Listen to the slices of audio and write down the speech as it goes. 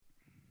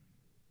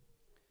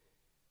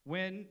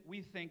When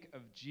we think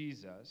of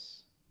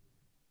Jesus,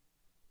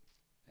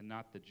 and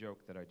not the joke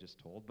that I just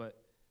told,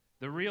 but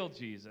the real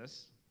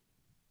Jesus,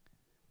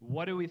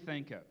 what do we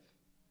think of?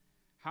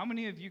 How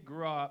many of you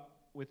grew up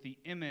with the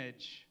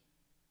image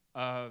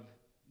of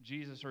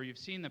Jesus, or you've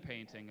seen the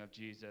painting of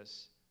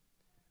Jesus,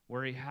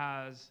 where he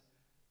has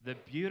the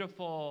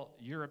beautiful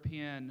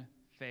European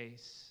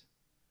face?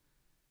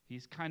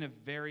 He's kind of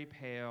very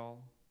pale.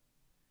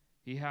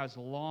 He has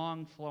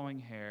long flowing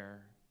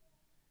hair,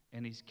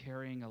 and he's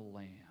carrying a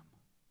lamb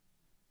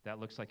that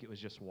looks like it was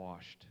just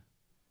washed.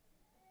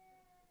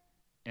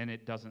 And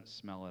it doesn't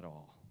smell at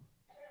all.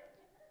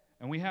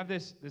 And we have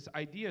this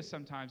idea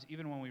sometimes,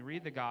 even when we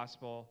read the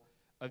gospel,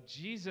 of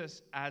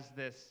Jesus as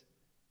this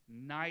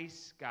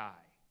nice guy,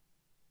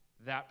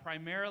 that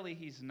primarily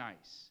he's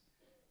nice,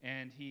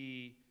 and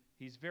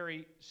he's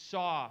very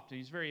soft, and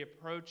he's very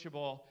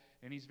approachable,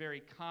 and he's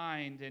very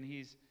kind, and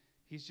he's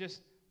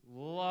just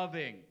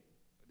loving.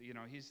 You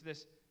know, he's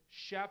this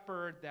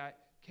shepherd that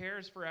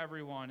cares for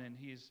everyone, and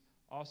he's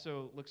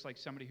also looks like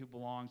somebody who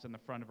belongs on the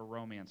front of a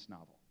romance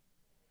novel.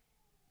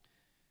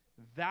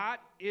 That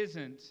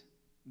isn't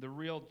the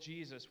real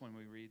Jesus when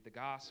we read the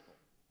gospel.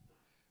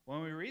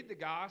 When we read the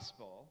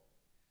gospel,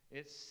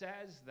 it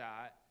says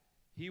that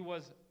he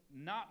was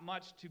not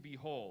much to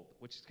behold,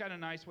 which is kind of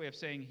a nice way of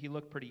saying he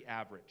looked pretty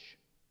average.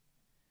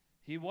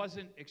 He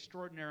wasn't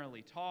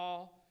extraordinarily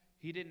tall.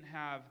 He didn't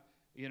have,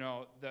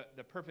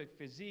 the perfect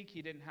physique.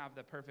 He didn't have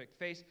the perfect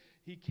face.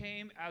 He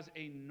came as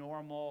a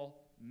normal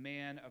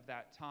man of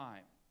that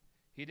time.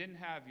 He didn't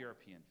have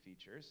European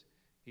features.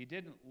 He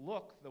didn't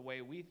look the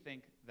way we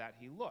think that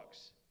he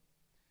looks.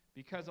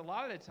 Because a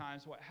lot of the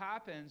times what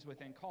happens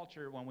within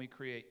culture when we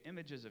create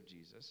images of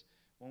Jesus,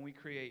 when we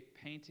create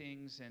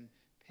paintings and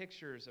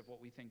pictures of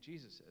what we think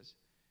Jesus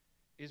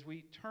is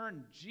we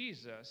turn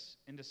Jesus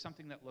into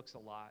something that looks a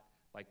lot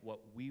like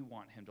what we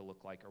want him to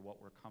look like or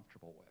what we're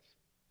comfortable with.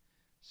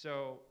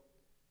 So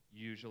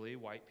usually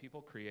white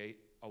people create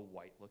a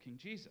white-looking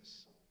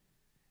Jesus.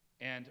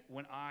 And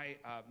when I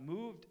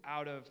moved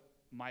out of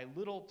my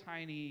little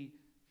tiny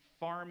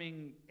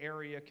farming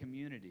area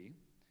community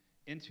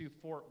into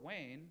Fort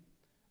Wayne,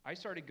 I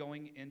started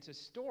going into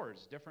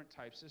stores, different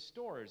types of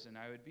stores, and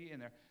I would be in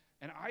there,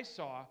 and I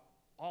saw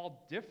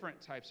all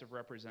different types of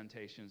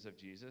representations of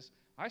Jesus.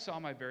 I saw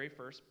my very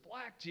first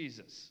black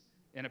Jesus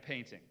in a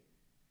painting.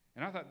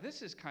 And I thought,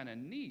 this is kind of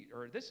neat,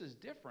 or this is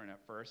different at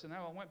first. And then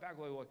I went back,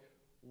 like,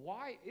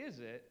 why is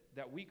it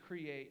that we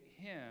create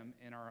him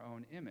in our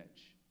own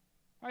image?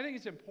 I think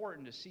it's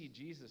important to see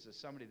Jesus as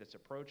somebody that's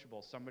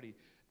approachable, somebody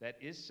that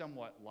is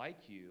somewhat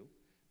like you.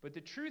 But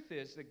the truth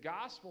is, the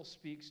gospel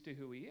speaks to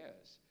who he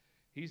is.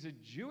 He's a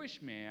Jewish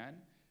man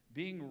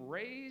being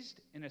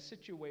raised in a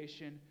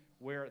situation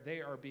where they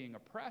are being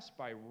oppressed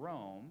by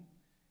Rome,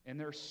 and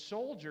there's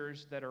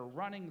soldiers that are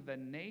running the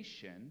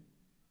nation,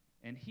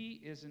 and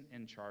he isn't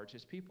in charge.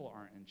 His people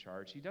aren't in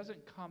charge. He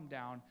doesn't come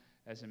down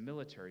as a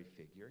military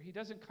figure. He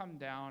doesn't come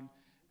down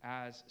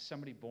as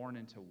somebody born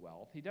into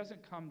wealth. He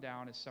doesn't come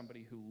down as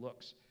somebody who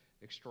looks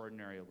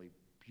extraordinarily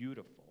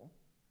beautiful.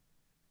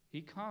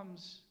 He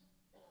comes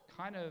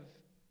kind of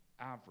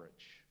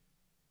average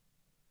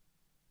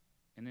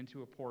and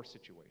into a poor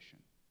situation.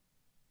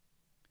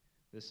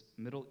 This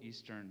Middle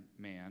Eastern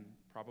man,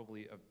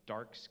 probably of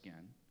dark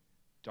skin,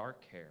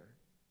 dark hair,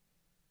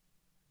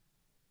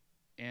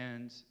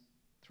 and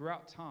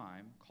throughout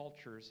time,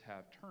 cultures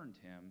have turned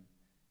him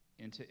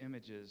into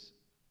images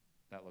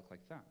that look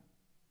like them.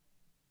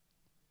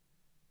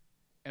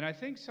 And I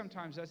think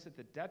sometimes that's at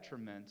the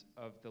detriment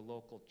of the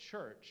local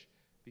church,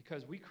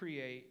 because we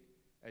create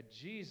a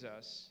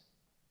Jesus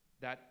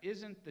that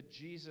isn't the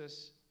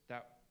Jesus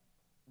that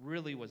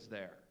really was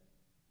there.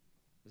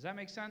 Does that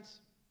make sense?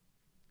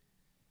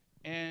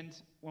 And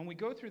when we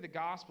go through the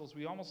Gospels,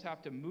 we almost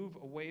have to move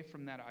away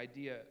from that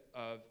idea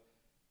of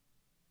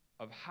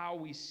how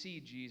we see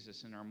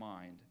Jesus in our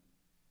mind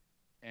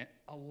and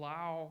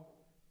allow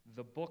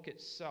the book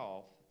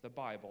itself, the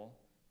Bible,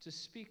 to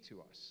speak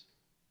to us.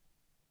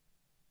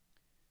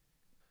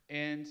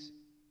 And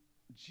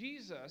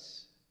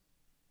Jesus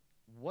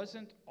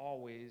wasn't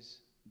always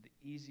the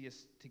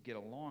easiest to get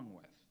along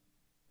with.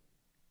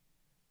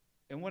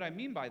 And what I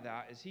mean by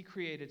that is he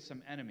created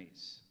some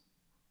enemies,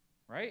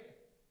 right?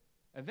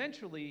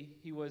 Eventually,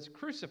 he was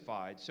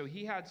crucified, so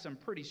he had some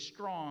pretty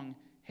strong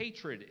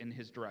hatred in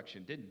his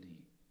direction, didn't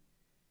he?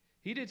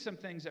 He did some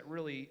things that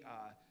really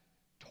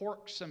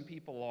torqued some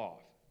people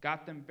off,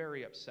 got them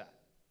very upset.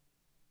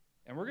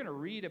 And we're going to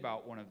read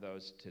about one of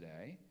those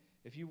today.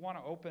 If you want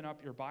to open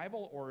up your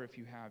Bible, or if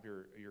you have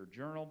your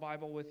journal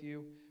Bible with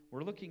you,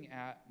 we're looking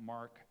at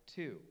Mark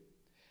 2.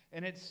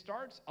 And it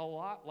starts a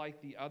lot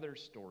like the other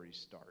stories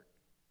start,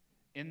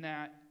 in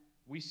that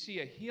we see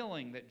a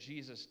healing that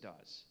Jesus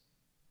does.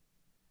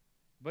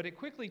 But it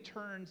quickly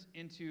turns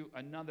into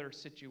another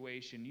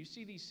situation. You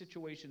see these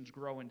situations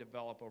grow and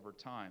develop over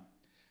time.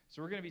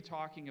 So we're going to be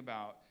talking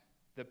about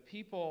the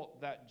people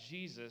that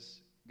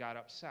Jesus got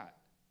upset.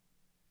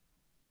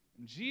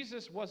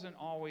 Jesus wasn't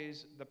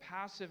always the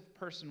passive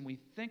person we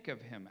think of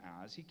him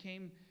as. He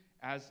came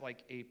as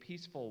like a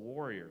peaceful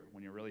warrior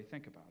when you really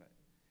think about it.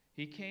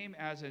 He came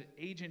as an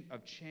agent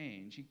of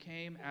change. He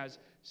came as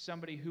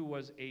somebody who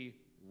was a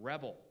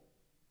rebel.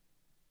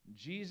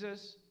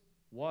 Jesus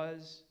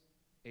was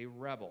a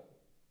rebel.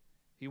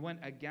 He went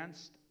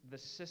against the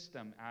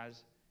system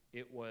as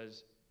it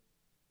was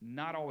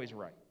not always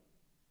right.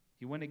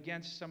 He went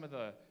against some of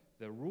the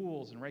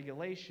rules and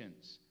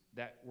regulations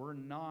that were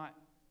not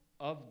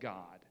of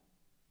God.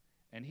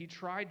 And he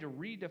tried to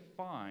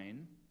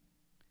redefine,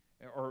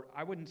 or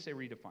I wouldn't say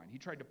redefine, he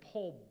tried to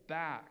pull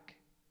back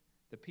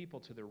the people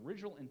to the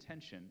original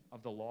intention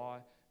of the law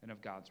and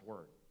of God's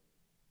word.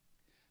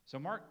 So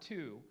Mark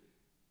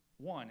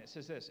 2:1, it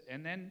says this,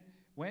 and then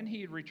when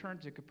he had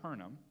returned to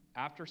Capernaum,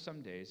 after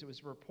some days, it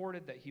was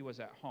reported that he was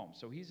at home.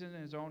 So he's in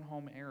his own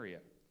home area.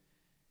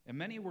 And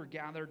many were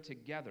gathered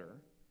together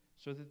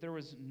so that there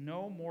was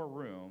no more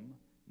room,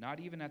 not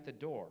even at the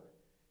door.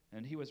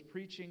 And he was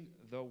preaching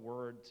the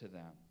word to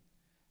them.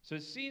 So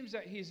it seems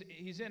that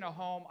he's in a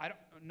home. I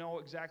don't know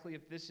exactly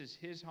if this is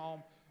his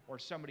home or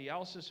somebody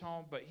else's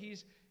home, but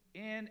he's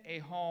in a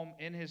home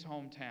in his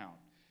hometown.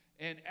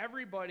 And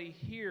everybody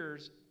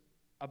hears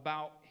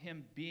about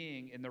him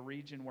being in the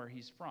region where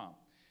he's from.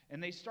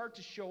 And they start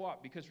to show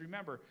up because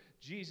remember,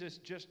 Jesus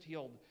just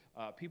healed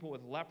people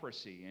with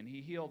leprosy, and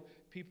he healed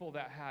people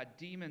that had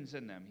demons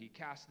in them. He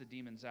cast the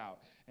demons out,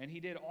 and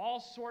he did all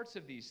sorts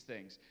of these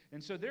things.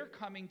 And so they're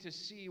coming to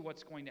see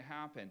what's going to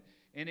happen.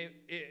 And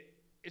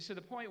it's to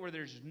the point where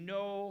there's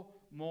no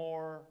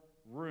more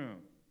room.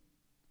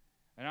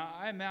 And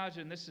I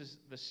imagine this is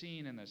the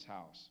scene in this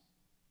house.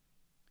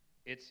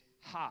 It's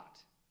hot.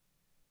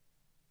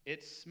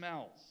 It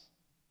smells.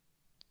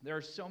 There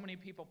are so many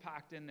people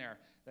packed in there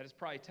that it's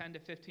probably 10 to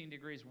 15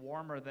 degrees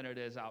warmer than it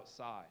is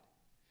outside.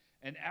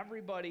 And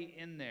everybody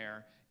in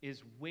there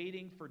is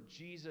waiting for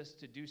Jesus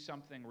to do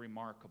something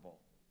remarkable.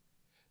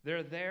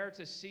 They're there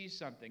to see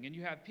something. And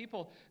you have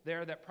people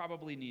there that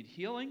probably need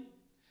healing.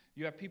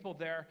 You have people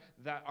there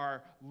that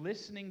are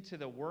listening to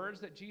the words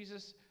that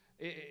Jesus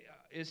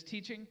is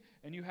teaching.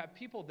 And you have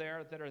people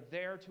there that are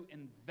there to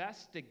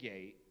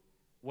investigate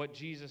what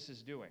Jesus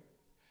is doing.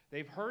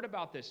 They've heard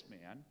about this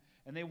man,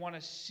 and they want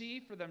to see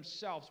for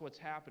themselves what's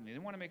happening. They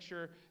want to make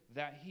sure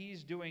that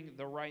he's doing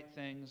the right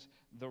things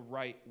the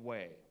right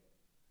way.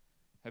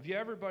 Have you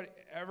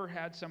ever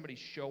had somebody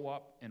show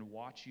up and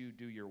watch you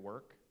do your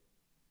work?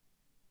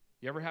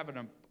 You ever have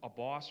a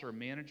boss or a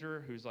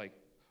manager who's like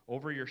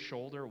over your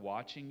shoulder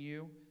watching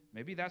you?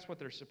 Maybe that's what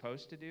they're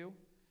supposed to do.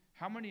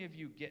 How many of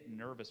you get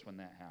nervous when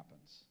that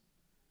happens?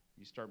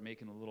 You start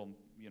making a little,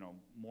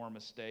 more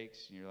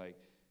mistakes, and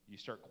you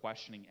start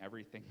questioning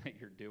everything that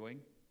you're doing.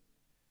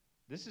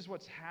 This is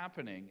what's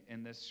happening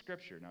in this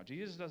scripture. Now,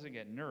 Jesus doesn't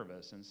get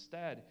nervous.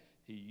 Instead,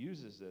 he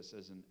uses this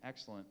as an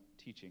excellent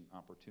teaching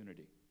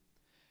opportunity.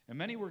 And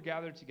many were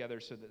gathered together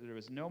so that there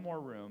was no more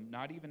room,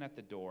 not even at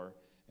the door,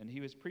 and he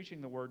was preaching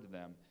the word to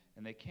them.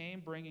 And they came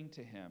bringing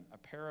to him a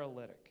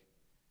paralytic.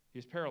 He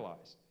was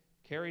paralyzed,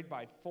 carried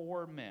by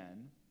 4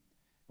 men.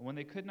 And when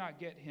they could not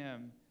get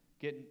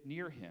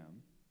near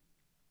him,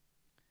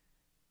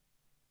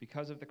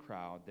 because of the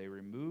crowd, they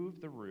removed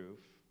the roof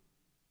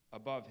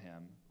above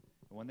him.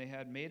 And when they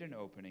had made an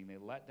opening, they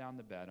let down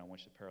the bed on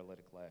which the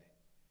paralytic lay.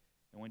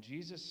 And when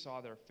Jesus saw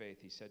their faith,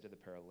 he said to the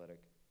paralytic,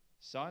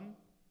 "Son,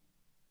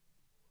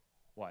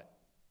 what?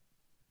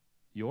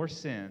 Your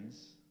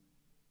sins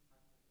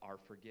are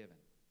forgiven."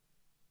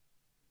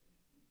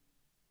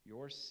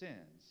 Your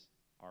sins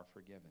are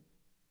forgiven.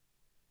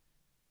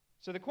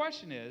 So the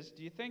question is,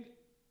 do you think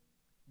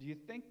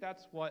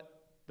that's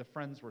what the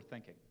friends were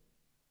thinking?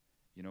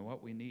 You know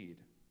what we need?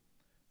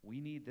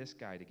 We need this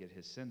guy to get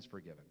his sins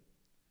forgiven.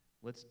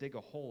 Let's dig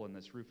a hole in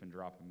this roof and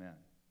drop him in.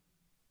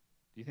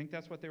 Do you think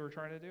that's what they were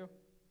trying to do?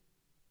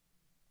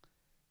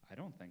 I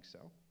don't think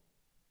so.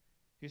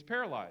 He was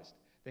paralyzed.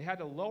 They had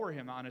to lower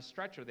him on a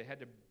stretcher. They had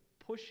to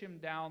push him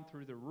down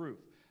through the roof.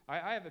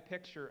 I have a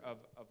picture of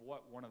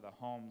what one of the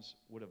homes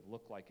would have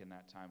looked like in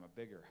that time, a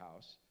bigger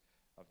house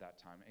of that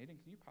time.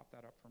 Aiden, can you pop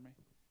that up for me?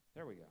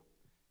 There we go.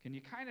 Can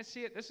you kind of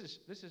see it? This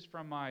is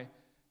from my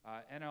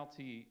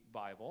NLT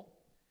Bible,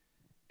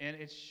 and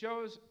it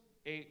shows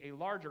a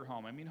larger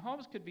home. I mean,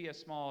 homes could be as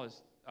small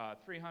as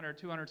 300,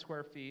 200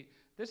 square feet.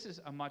 This is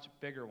a much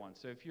bigger one.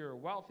 So if you're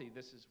wealthy,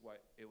 this is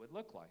what it would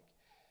look like.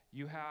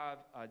 You have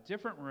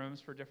different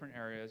rooms for different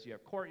areas. You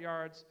have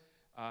courtyards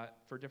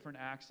for different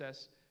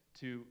access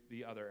to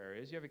the other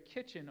areas. You have a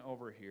kitchen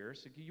over here.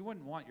 So you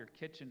wouldn't want your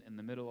kitchen in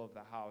the middle of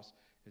the house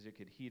because it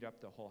could heat up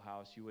the whole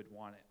house. You would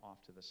want it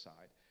off to the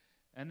side.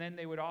 And then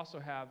they would also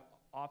have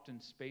often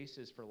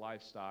spaces for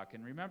livestock.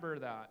 And remember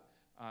that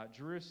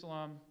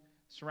Jerusalem,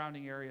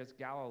 surrounding areas,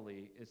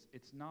 Galilee,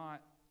 it's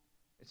not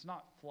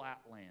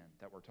flat land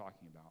that we're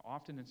talking about.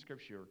 Often in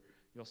Scripture,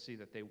 you'll see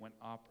that they went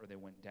up or they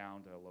went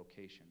down to a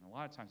location. A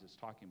lot of times it's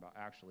talking about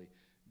actually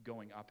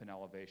going up in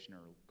elevation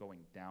or going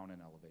down in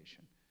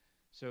elevation.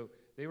 So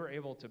they were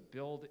able to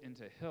build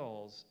into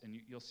hills, and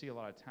you'll see a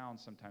lot of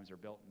towns sometimes are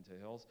built into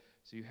hills.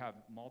 So you have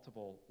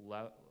multiple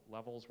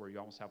levels where you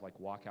almost have like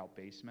walkout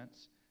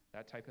basements,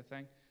 that type of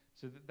thing.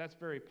 So that's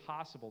very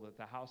possible that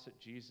the house that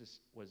Jesus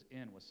was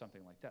in was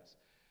something like this.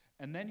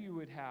 And then you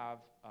would have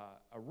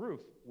a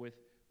roof with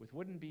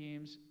wooden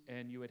beams,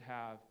 and you would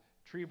have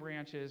tree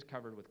branches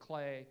covered with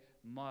clay,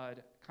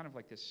 mud, kind of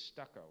like this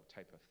stucco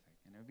type of thing.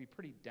 And it would be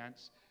pretty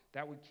dense.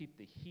 That would keep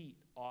the heat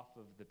off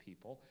of the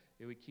people.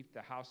 It would keep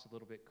the house a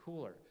little bit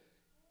cooler.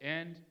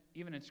 And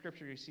even in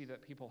Scripture, you see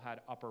that people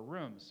had upper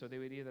rooms. So they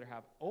would either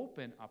have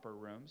open upper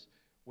rooms,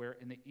 where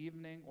in the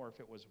evening, or if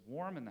it was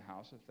warm in the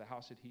house, if the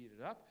house had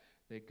heated up,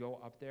 they'd go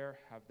up there,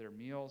 have their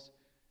meals.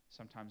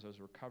 Sometimes those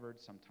were covered,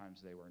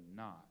 sometimes they were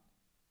not.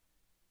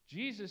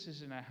 Jesus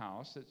is in a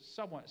house that's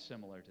somewhat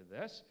similar to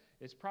this.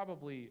 It's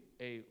probably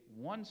a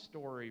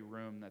one-story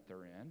room that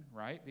they're in,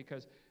 right?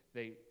 Because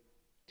they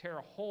tear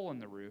a hole in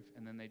the roof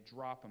and then they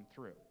drop them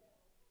through.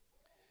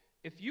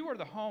 If you are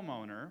the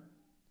homeowner,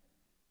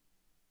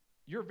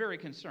 you're very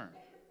concerned.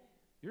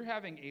 You're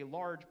having a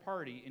large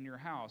party in your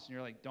house, and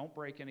you're like, don't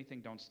break anything,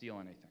 don't steal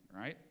anything,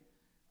 right?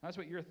 That's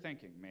what you're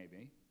thinking,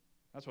 maybe.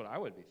 That's what I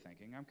would be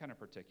thinking. I'm kind of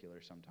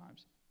particular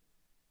sometimes.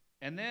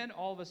 And then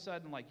all of a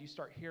sudden, like, you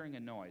start hearing a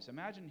noise.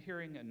 Imagine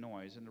hearing a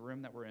noise in the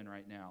room that we're in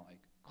right now, like.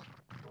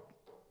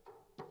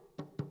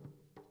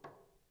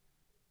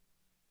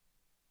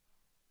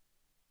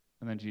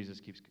 And then Jesus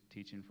keeps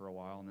teaching for a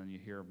while, and then you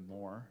hear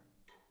more.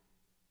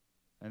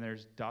 And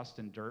there's dust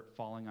and dirt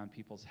falling on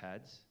people's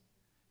heads.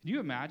 Can you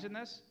imagine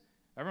this?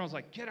 Everyone's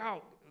like, get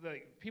out.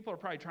 People are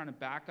probably trying to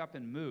back up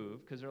and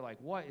move because they're like,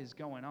 what is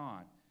going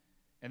on?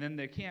 And then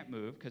they can't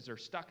move because they're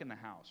stuck in the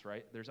house,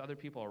 right? There's other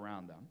people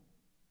around them.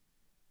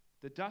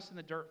 The dust and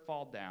the dirt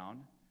fall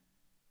down,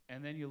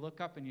 and then you look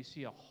up and you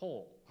see a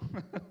hole.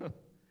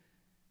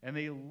 And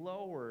they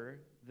lower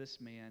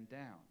this man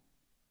down.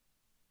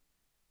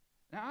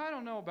 Now, I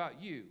don't know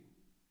about you,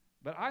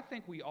 but I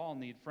think we all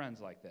need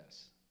friends like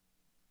this.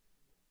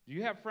 Do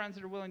you have friends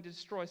that are willing to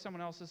destroy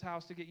someone else's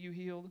house to get you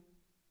healed?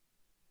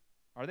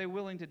 Are they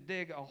willing to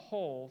dig a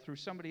hole through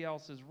somebody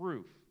else's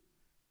roof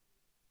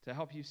to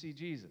help you see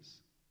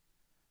Jesus?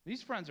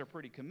 These friends are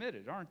pretty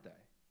committed, aren't they?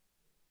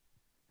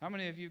 How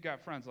many of you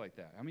got friends like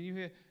that? I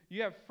mean,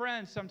 you have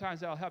friends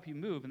sometimes that'll help you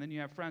move, and then you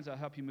have friends that'll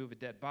help you move a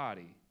dead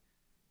body.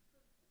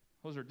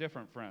 Those are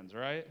different friends,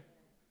 right?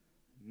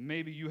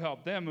 Maybe you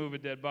help them move a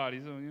dead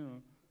body, so,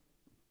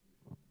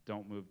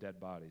 don't move dead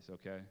bodies,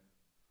 okay?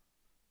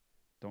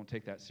 Don't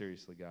take that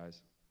seriously,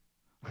 guys.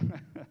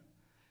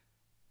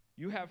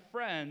 You have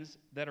friends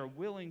that are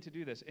willing to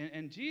do this.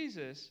 And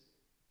Jesus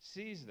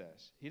sees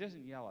this. He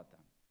doesn't yell at them.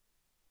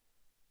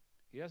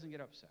 He doesn't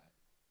get upset.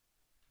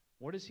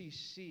 What does he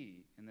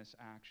see in this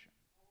action?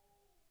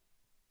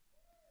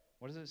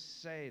 What does it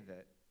say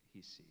that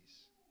he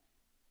sees?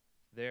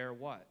 Their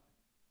what?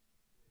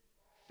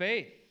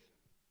 Faith.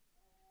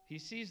 He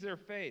sees their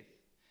faith.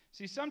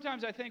 See,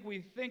 sometimes I think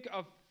we think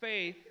of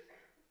faith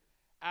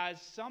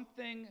as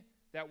something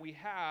that we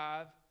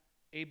have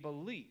a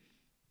belief.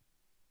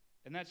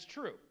 And that's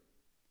true.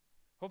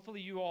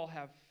 Hopefully you all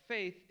have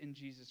faith in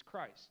Jesus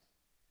Christ.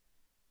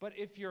 But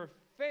if your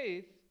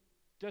faith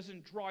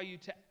doesn't draw you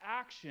to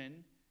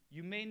action,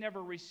 you may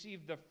never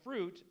receive the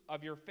fruit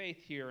of your faith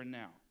here and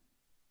now.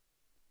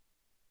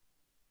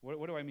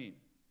 What do I mean?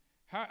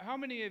 How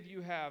many of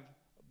you have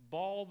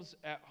bulbs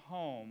at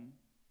home,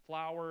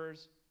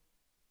 flowers,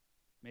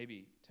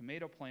 maybe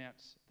tomato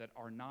plants that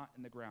are not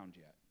in the ground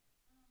yet?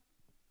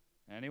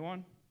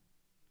 Anyone?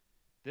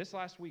 This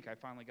last week, I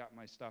finally got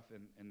my stuff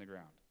in the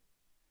ground.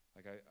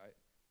 Like,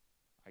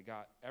 I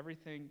got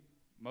everything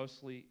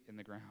mostly in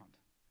the ground.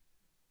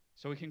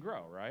 So it can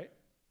grow, right?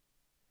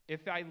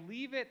 If I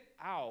leave it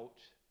out,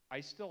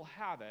 I still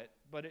have it,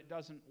 but it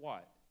doesn't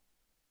what?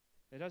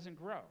 It doesn't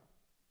grow.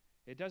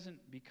 It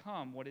doesn't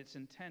become what its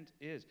intent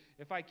is.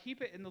 If I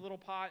keep it in the little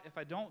pot, if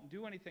I don't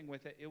do anything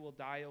with it, it will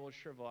die, it will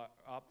shrivel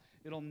up.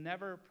 It'll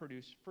never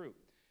produce fruit.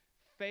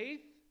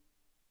 Faith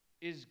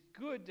is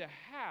good to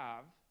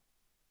have.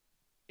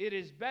 It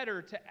is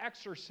better to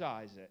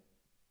exercise it.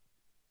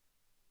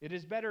 It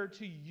is better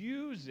to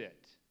use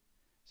it.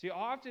 See,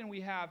 often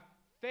we have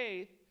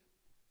faith,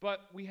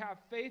 but we have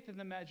faith in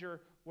the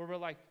measure where we're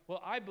like,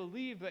 well, I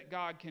believe that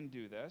God can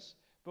do this,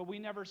 but we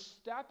never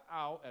step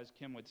out, as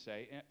Kim would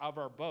say, of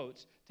our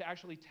boats to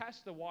actually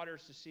test the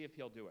waters to see if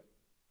he'll do it.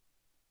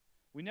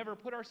 We never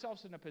put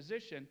ourselves in a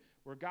position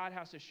where God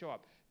has to show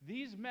up.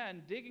 These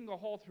men digging a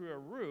hole through a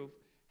roof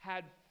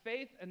had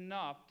faith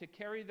enough to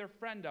carry their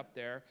friend up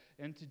there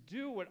and to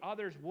do what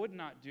others would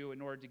not do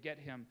in order to get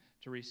him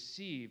to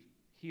receive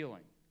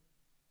healing.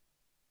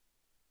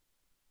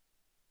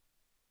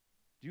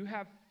 Do you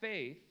have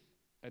faith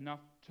enough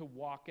to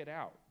walk it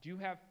out? Do you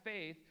have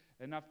faith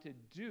enough to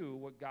do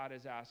what God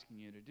is asking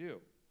you to do?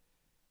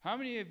 How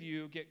many of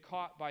you get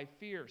caught by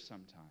fear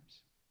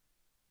sometimes?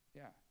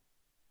 Yeah.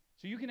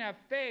 So you can have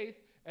faith,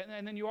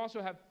 and then you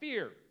also have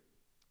fear.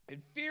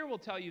 And fear will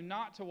tell you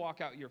not to walk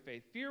out your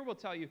faith. Fear will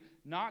tell you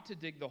not to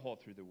dig the hole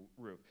through the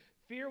roof.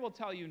 Fear will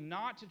tell you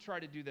not to try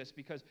to do this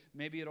because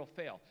maybe it'll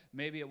fail.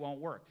 Maybe it won't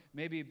work.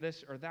 Maybe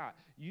this or that.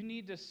 You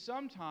need to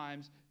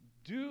sometimes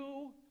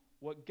do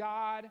what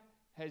God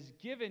has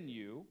given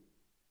you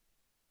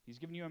He's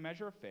given you a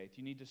measure of faith.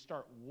 You need to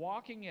start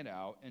walking it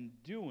out and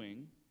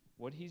doing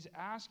what he's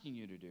asking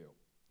you to do.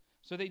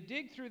 So they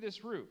dig through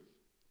this roof.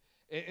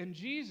 And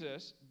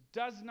Jesus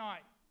does not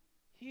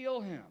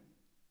heal him.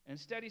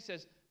 Instead, he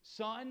says,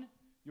 "Son,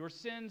 your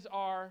sins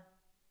are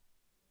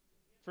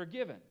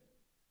forgiven."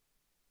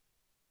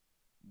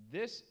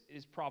 This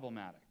is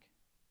problematic.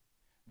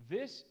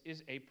 This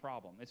is a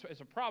problem.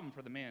 It's a problem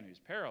for the man who's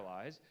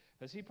paralyzed,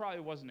 because he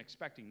probably wasn't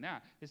expecting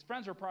that. His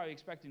friends were probably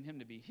expecting him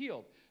to be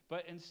healed.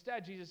 But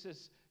instead, Jesus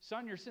says,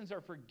 "Son, your sins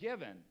are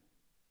forgiven."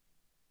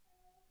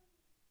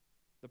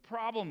 The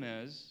problem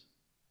is,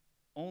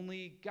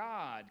 only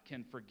God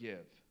can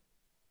forgive.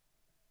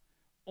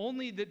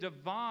 Only the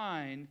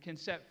divine can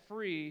set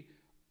free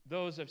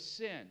those of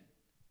sin.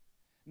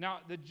 Now,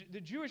 the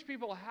Jewish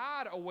people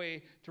had a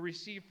way to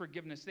receive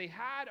forgiveness. They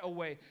had a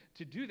way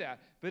to do that,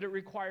 but it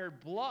required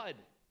blood.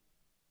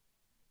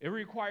 It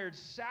required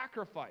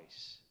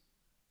sacrifice.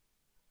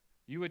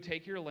 You would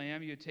take your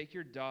lamb, you would take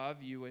your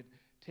dove, you would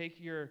take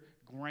your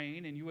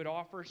grain, and you would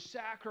offer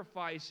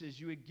sacrifices.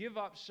 You would give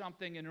up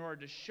something in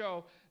order to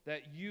show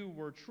that you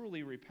were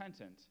truly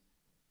repentant.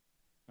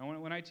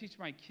 And when I teach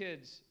my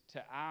kids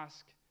to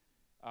ask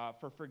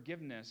for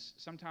forgiveness,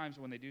 sometimes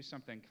when they do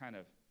something kind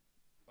of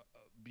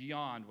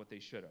beyond what they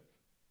should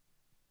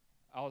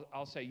have,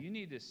 I'll say, you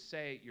need to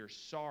say you're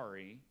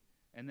sorry,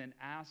 and then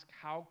ask,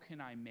 how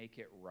can I make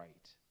it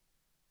right?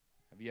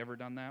 Have you ever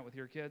done that with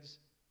your kids?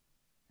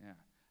 Yeah.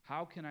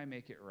 How can I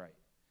make it right?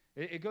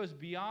 It goes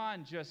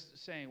beyond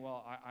just saying,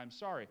 well, I'm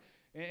sorry.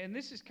 And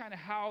this is kind of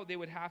how they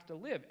would have to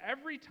live.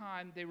 Every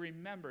time they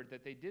remembered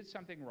that they did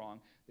something wrong,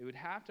 they would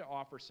have to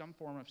offer some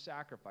form of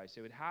sacrifice.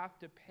 They would have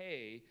to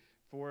pay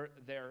for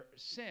their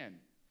sin.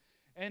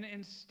 And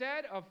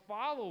instead of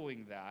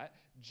following that,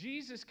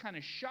 Jesus kind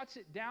of shuts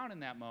it down in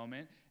that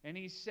moment, and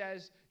he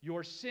says,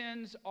 your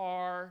sins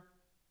are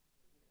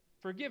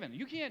forgiven.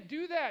 You can't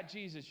do that,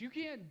 Jesus. You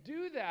can't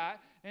do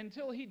that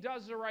until he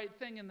does the right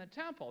thing in the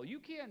temple. You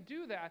can't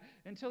do that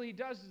until he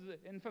does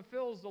and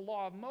fulfills the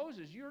law of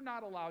Moses. You're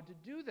not allowed to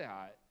do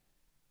that.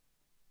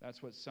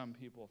 That's what some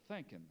people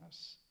think in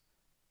this.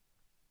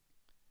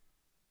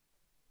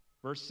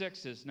 Verse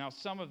 6 is, now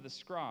some of the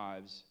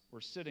scribes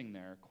were sitting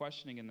there,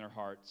 questioning in their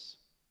hearts.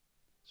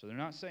 So they're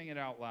not saying it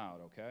out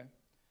loud, okay?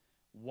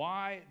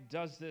 Why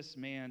does this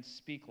man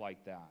speak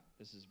like that?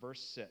 This is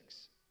verse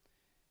 6.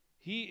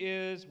 He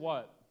is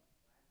what?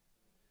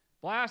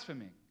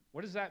 Blaspheming.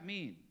 What does that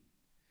mean?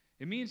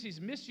 It means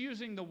he's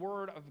misusing the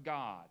word of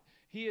God.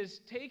 He is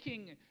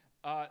taking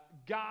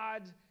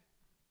God's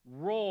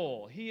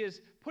role. He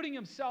is putting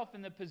himself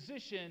in the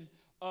position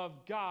of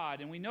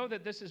God. And we know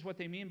that this is what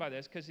they mean by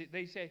this, because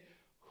they say,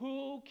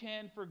 who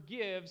can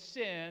forgive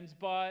sins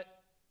but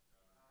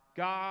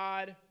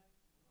God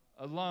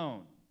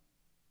alone?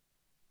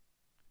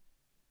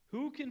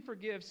 Who can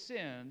forgive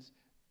sins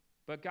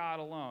but God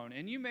alone?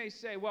 And you may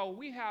say, well,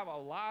 we have a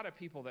lot of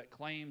people that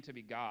claim to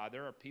be God.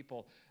 There are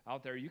people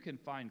out there. You can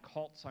find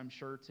cults, I'm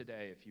sure,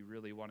 today, if you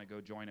really want to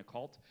go join a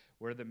cult,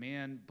 where the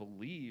man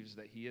believes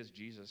that he is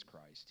Jesus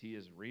Christ. He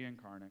is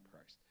reincarnate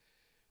Christ.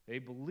 They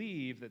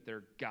believe that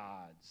they're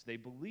gods. They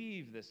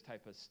believe this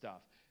type of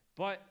stuff.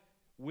 But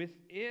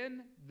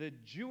within the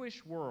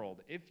Jewish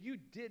world, if you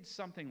did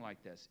something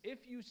like this, if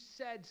you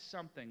said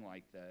something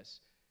like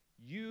this,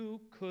 you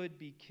could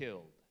be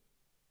killed.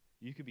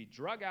 You could be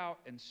drug out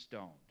and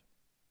stoned.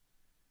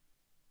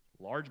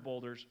 Large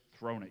boulders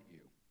thrown at you.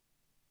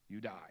 You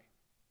die.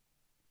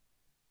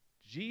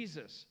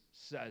 Jesus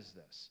says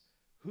this.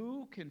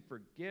 Who can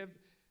forgive?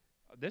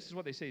 This is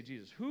what they say to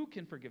Jesus. Who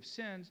can forgive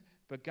sins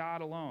but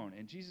God alone?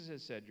 And Jesus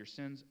has said, your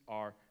sins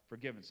are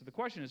forgiven. So the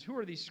question is, who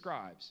are these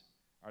scribes?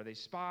 Are they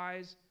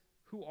spies?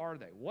 Who are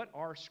they? What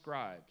are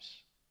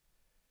scribes?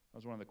 That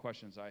was one of the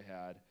questions I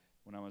had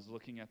when I was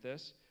looking at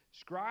this.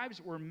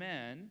 Scribes were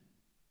men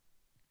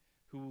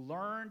who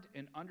learned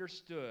and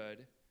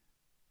understood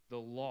the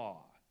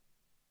law.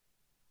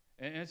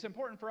 And it's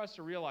important for us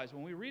to realize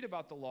when we read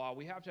about the law,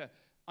 we have to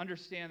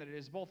understand that it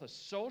is both a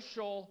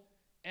social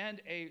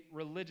and a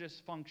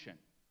religious function.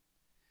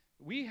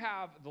 We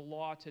have the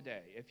law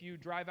today. If you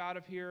drive out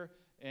of here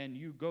and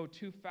you go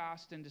too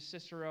fast into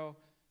Cicero,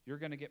 you're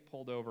going to get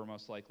pulled over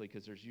most likely,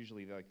 because there's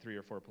usually like 3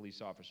 or 4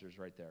 police officers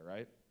right there,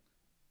 right?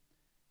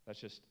 That's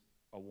just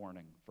a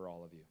warning for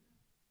all of you.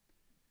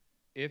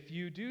 If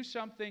you do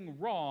something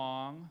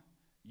wrong,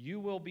 you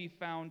will be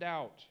found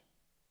out,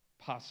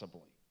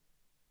 possibly.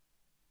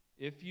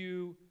 If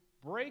you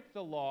break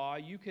the law,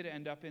 you could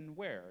end up in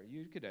where?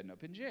 You could end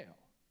up in jail.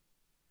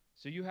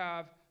 So you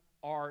have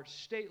our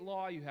state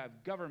law, you have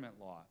government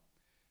law.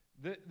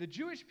 The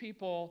Jewish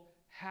people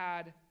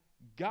had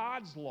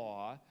God's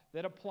law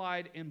that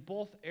applied in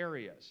both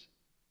areas.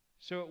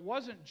 So it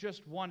wasn't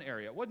just one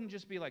area. It wouldn't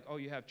just be like, oh,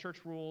 you have church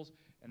rules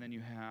and then you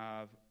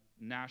have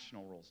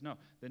national rules. No,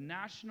 the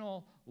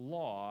national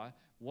law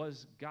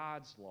was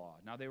God's law.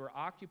 Now, they were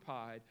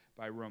occupied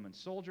by Roman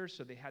soldiers,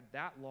 so they had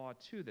that law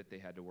too that they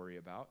had to worry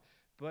about.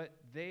 But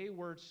they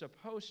were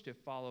supposed to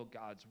follow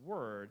God's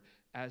word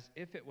as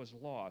if it was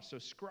law. So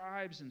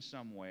scribes, in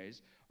some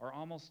ways, are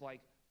almost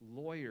like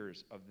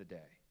lawyers of the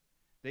day.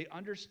 They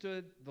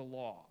understood the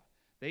law.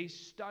 They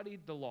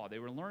studied the law. They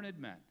were learned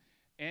men.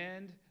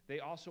 And they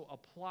also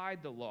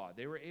applied the law.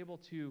 They were able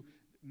to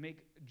make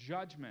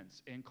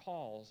judgments and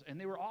calls. And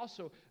they were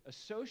also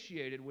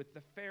associated with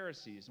the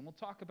Pharisees. And we'll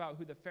talk about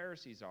who the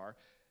Pharisees are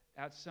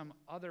at some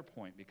other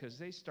point, because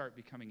they start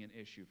becoming an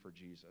issue for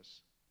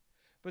Jesus.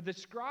 But the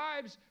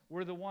scribes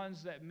were the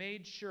ones that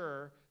made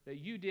sure that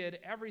you did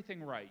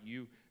everything right.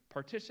 You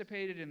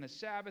participated in the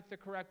Sabbath the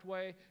correct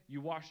way. You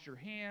washed your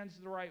hands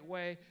the right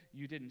way.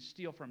 You didn't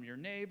steal from your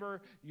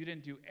neighbor. You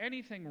didn't do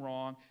anything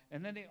wrong.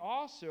 And then they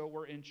also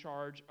were in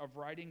charge of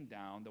writing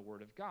down the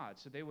Word of God.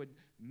 So they would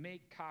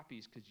make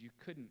copies, because you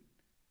couldn't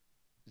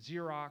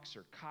Xerox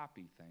or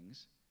copy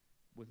things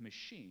with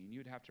machine.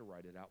 You'd have to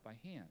write it out by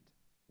hand,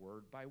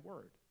 word by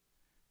word.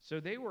 So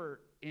they were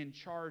in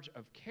charge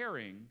of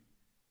caring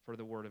for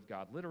the Word of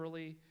God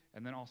literally,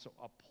 and then also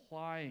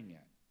applying it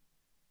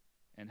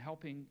and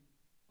helping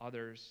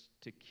others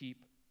to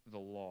keep the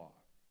law.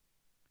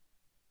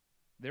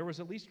 There was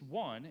at least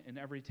one in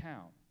every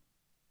town,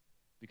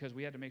 because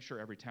we had to make sure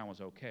every town was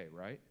okay,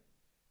 right?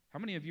 How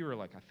many of you are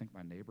like, I think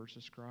my neighbor's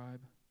a scribe?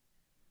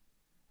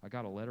 I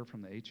got a letter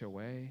from the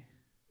HOA.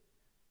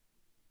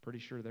 Pretty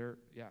sure there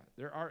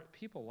are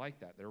people like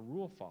that. They're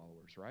rule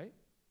followers, right?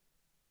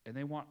 And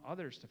they want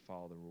others to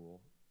follow the rule.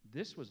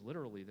 This was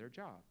literally their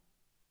job.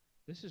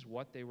 This is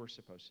what they were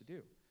supposed to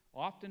do.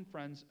 Often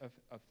friends of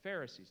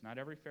Pharisees. Not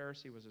every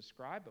Pharisee was a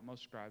scribe, but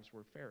most scribes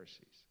were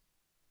Pharisees.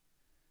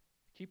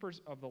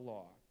 Keepers of the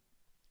law.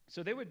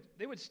 So they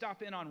would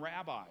stop in on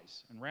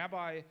rabbis, and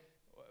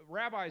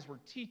rabbis were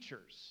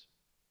teachers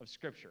of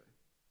Scripture.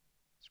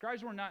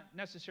 Scribes were not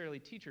necessarily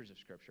teachers of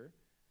Scripture.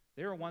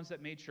 They were ones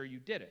that made sure you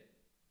did it.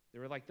 They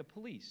were like the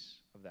police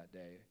of that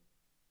day.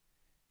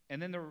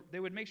 And then they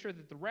would make sure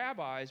that the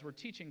rabbis were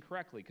teaching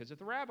correctly, because if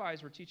the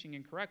rabbis were teaching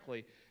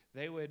incorrectly,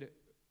 they would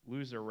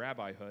lose their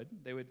rabbihood.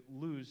 They would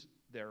lose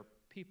their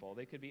people.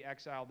 They could be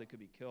exiled. They could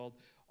be killed.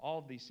 All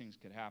of these things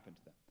could happen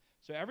to them.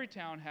 So every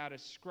town had a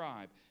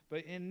scribe.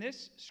 But in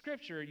this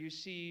scripture, you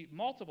see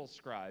multiple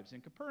scribes.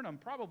 And Capernaum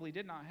probably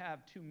did not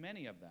have too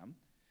many of them,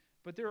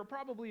 but there were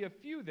probably a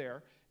few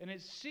there. And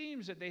it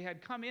seems that they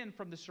had come in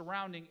from the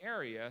surrounding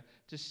area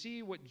to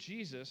see what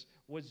Jesus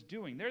was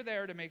doing. They're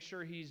there to make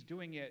sure he's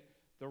doing it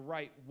the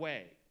right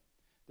way.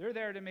 They're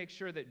there to make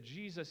sure that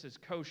Jesus is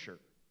kosher,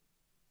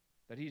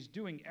 that he's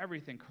doing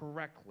everything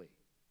correctly.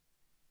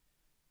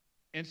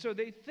 And so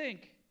they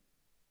think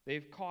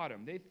they've caught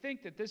him. They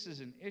think that this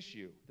is an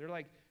issue. They're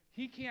like,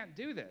 he can't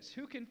do this.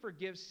 Who can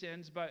forgive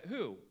sins but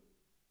who?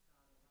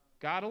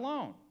 God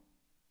alone.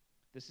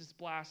 This is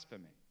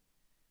blasphemy.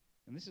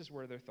 And this is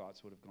where their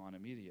thoughts would have gone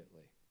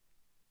immediately.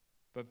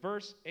 But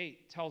verse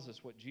 8 tells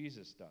us what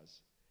Jesus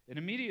does. And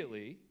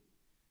immediately,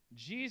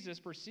 Jesus,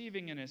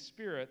 perceiving in his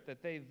spirit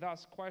that they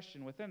thus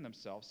question within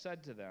themselves,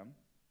 said to them,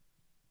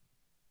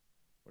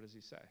 what does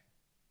he say?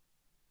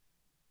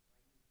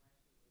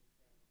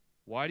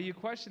 Why do you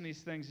question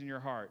these things in your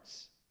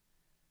hearts?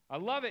 I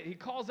love it. He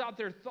calls out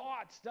their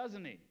thoughts,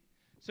 doesn't he?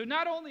 So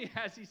not only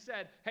has he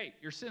said, hey,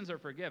 your sins are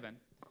forgiven,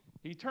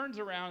 he turns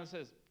around and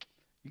says,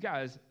 you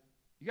guys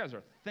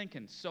are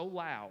thinking so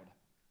loud.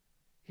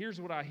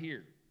 Here's what I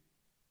hear.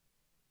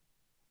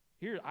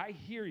 I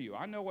hear you.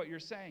 I know what you're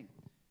saying.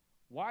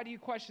 Why do you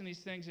question these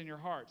things in your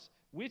hearts?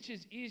 Which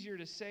is easier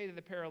to say to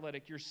the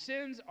paralytic, your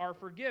sins are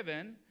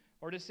forgiven,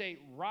 or to say,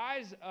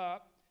 rise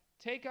up,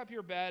 take up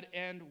your bed,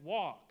 and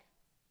walk?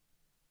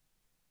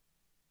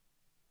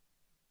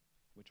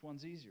 Which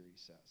one's easier, he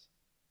says.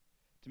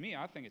 To me,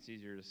 I think it's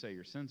easier to say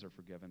your sins are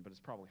forgiven, but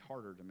it's probably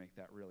harder to make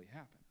that really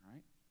happen,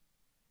 right?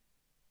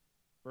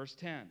 Verse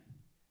 10,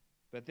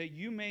 but that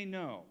you may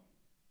know.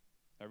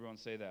 Everyone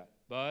say that.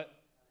 But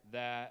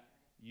that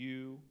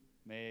you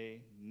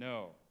may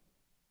know.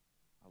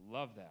 I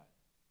love that.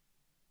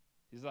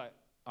 He's like,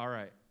 all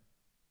right.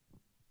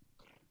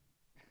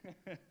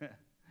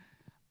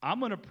 I'm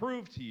going to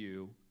prove to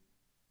you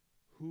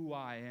who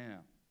I am.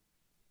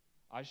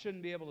 I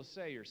shouldn't be able to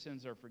say your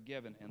sins are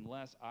forgiven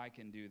unless I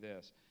can do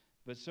this.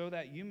 But so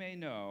that you may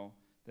know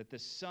that the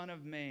Son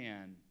of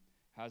Man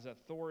has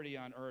authority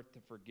on earth to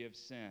forgive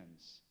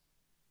sins,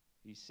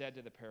 he said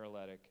to the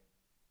paralytic,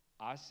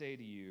 I say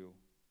to you,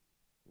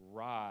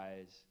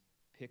 rise,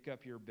 pick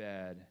up your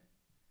bed,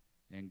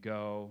 and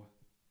go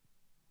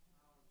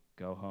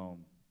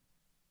home.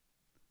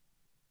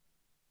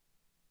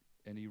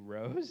 And he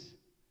rose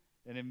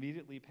and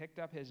immediately picked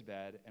up his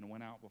bed and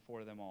went out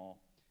before them all,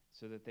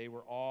 so that they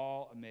were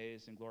all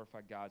amazed and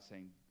glorified God,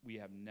 saying, we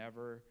have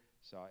never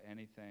saw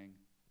anything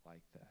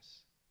like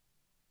this.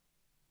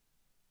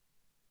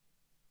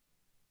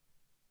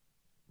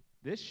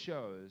 This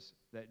shows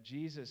that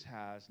Jesus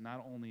has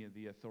not only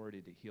the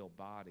authority to heal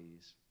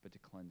bodies, but to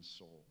cleanse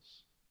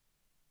souls.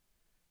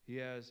 He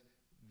has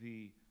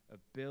the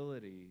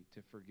ability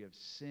to forgive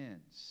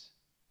sins.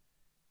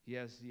 He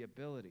has the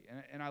ability.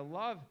 And I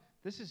love,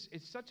 it's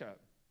such a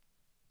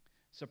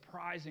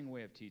surprising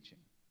way of teaching,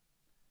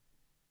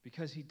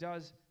 because he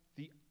does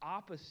the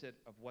opposite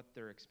of what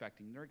they're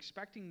expecting. They're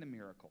expecting the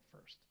miracle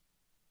first.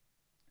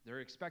 They're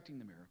expecting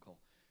the miracle,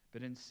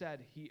 but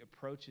instead he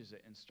approaches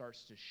it and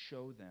starts to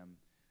show them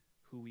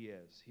who he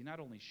is. He not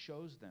only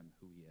shows them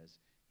who he is,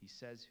 he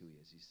says who he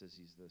is. He says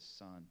he's the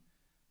Son.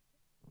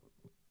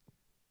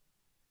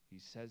 He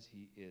says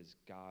he is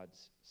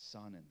God's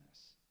Son in this,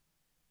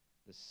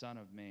 the Son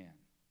of Man.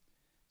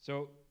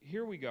 So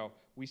here we go.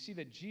 We see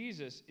that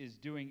Jesus is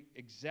doing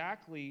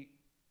exactly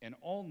and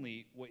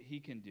only what he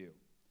can do.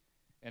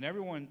 And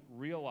everyone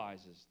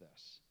realizes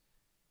this.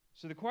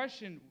 So the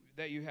question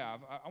that you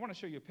have, I want to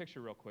show you a picture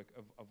real quick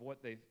of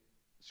what the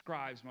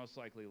scribes most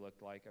likely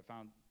looked like. I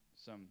found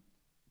some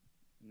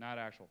not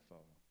actual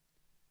photo.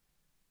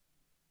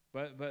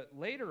 But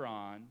later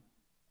on,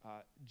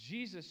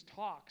 Jesus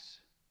talks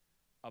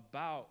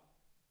about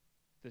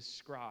the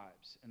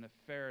scribes and the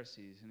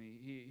Pharisees, and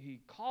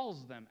he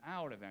calls them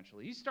out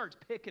eventually. He starts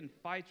picking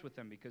fights with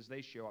them because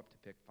they show up to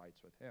pick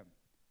fights with him.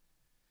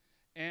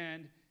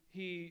 And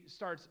he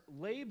starts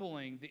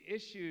labeling the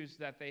issues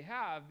that they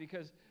have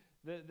because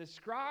the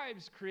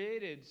scribes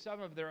created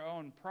some of their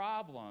own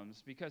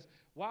problems because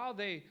while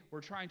they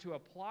were trying to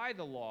apply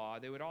the law,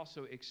 they would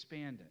also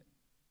expand it.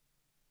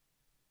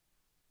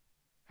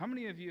 How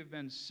many of you have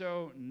been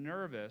so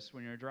nervous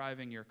when you're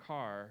driving your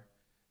car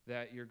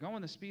that you're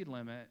going the speed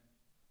limit,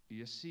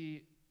 you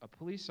see a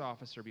police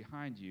officer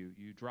behind you,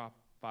 you drop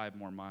 5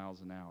 more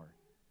miles an hour?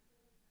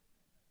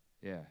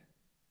 Yeah.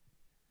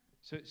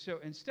 So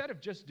instead of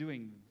just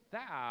doing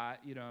that,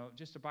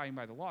 just abiding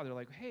by the law, they're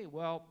like, hey,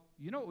 well,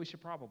 you know what we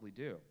should probably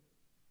do?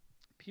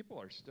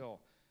 People are still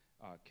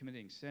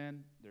committing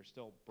sin. They're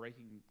still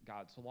breaking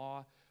God's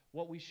law.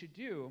 What we should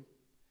do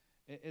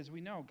is,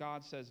 we know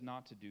God says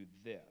not to do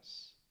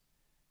this.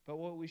 But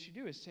what we should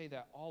do is say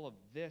that all of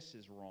this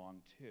is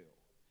wrong too.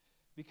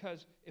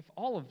 Because if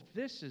all of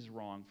this is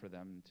wrong for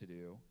them to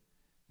do,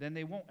 then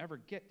they won't ever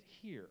get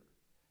here.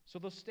 So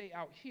they'll stay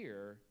out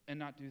here and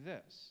not do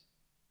this.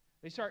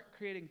 They start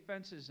creating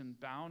fences and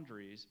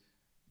boundaries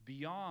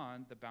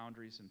beyond the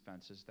boundaries and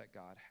fences that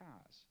God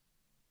has.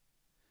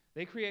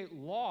 They create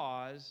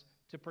laws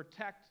to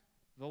protect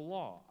the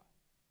law.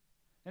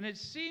 And it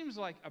seems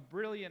like a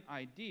brilliant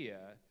idea,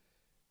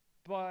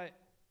 but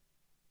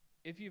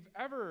if you've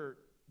ever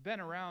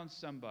been around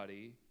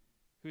somebody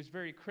who's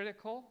very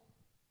critical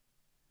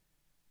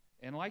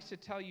and likes to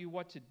tell you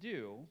what to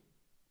do,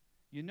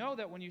 you know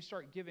that when you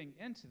start giving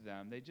into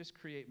them, they just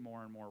create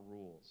more and more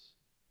rules.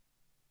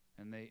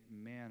 And they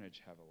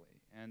manage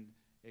heavily. And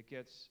it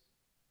gets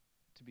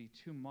to be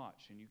too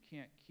much, and you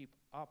can't keep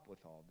up with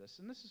all this.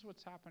 And this is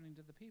what's happening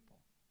to the people.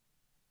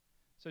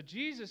 So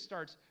Jesus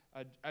starts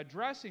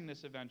addressing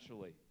this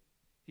eventually.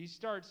 He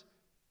starts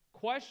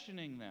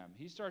questioning them.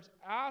 He starts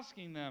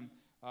asking them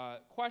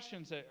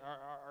questions that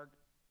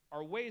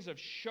are ways of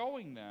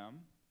showing them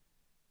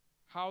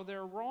how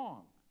they're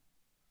wrong.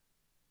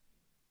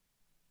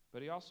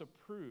 But he also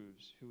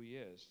proves who he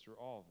is through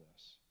all of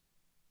this.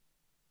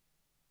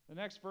 The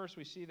next verse,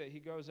 we see that he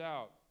goes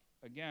out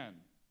again.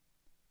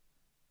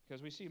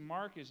 Because we see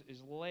Mark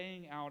is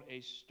laying out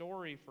a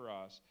story for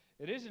us.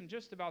 It isn't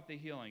just about the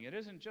healing. It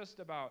isn't just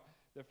about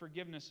the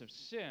forgiveness of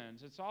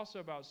sins. It's also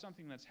about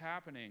something that's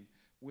happening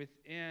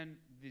within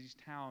these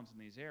towns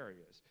and these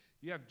areas.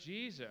 You have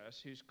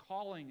Jesus who's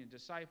calling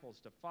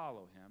disciples to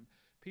follow him.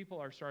 People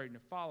are starting to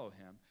follow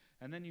him.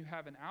 And then you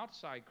have an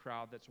outside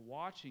crowd that's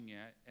watching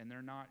it, and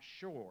they're not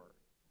sure.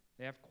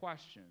 They have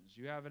questions.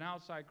 You have an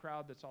outside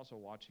crowd that's also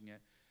watching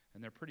it,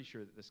 and they're pretty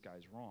sure that this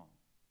guy's wrong.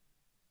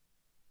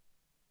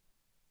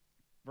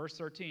 Verse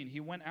 13, he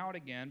went out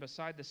again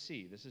beside the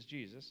sea. This is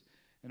Jesus.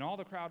 And all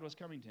the crowd was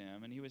coming to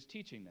him, and he was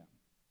teaching them.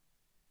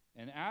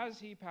 And as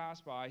he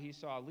passed by, he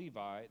saw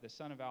Levi, the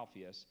son of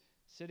Alphaeus,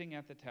 sitting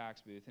at the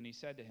tax booth, and he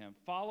said to him,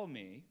 "Follow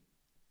me."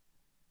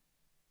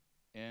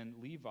 And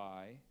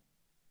Levi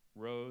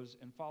rose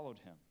and followed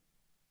him.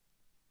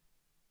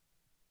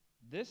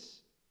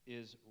 This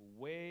is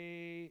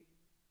way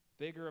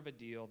bigger of a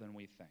deal than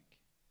we think.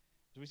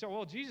 So we say,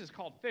 well, Jesus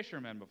called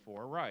fishermen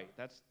before. Right,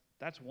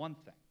 that's one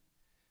thing.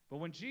 But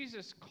when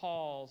Jesus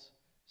calls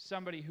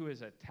somebody who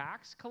is a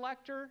tax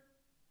collector,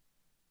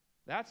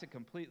 that's a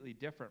completely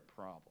different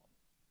problem.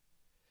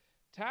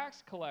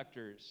 Tax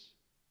collectors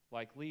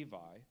like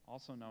Levi,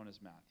 also known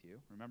as Matthew,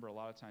 remember a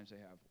lot of times they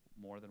have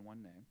more than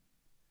one name.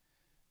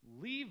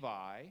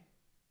 Levi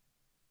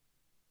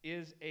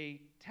is a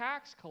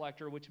tax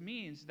collector, which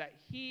means that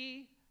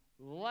he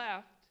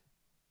left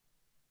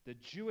the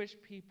Jewish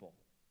people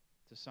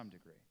to some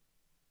degree.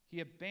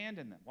 He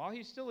abandoned them. While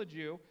he's still a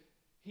Jew,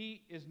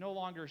 he is no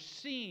longer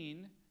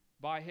seen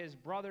by his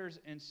brothers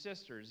and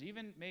sisters,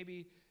 even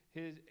maybe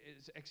his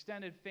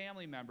extended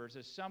family members,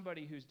 as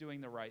somebody who's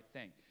doing the right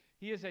thing.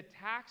 He is a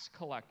tax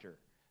collector.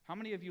 How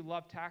many of you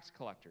love tax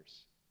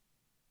collectors?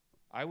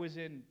 I was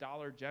in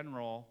Dollar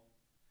General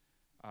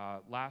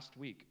last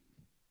week,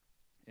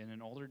 and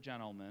an older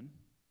gentleman,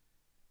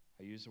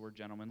 I use the word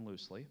gentleman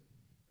loosely,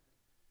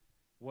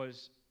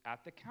 was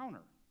at the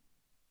counter.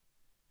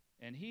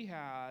 And he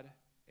had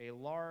a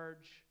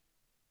large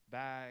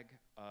bag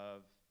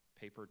of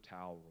paper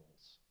towel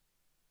rolls.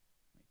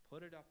 He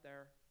put it up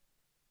there,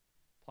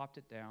 plopped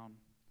it down,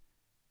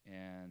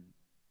 And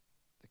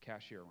the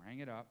cashier rang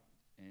it up,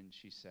 and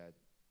she said,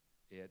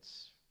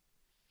 "It's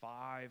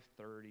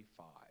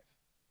 $5.35.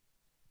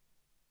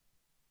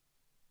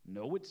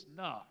 "No, it's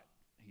not,"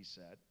 he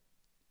said.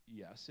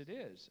 "Yes, it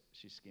is."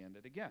 She scanned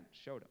it again,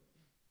 showed him.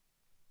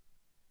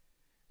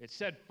 It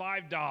said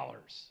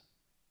 $5.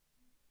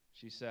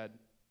 She said,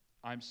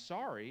 "I'm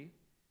sorry,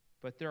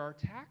 but there are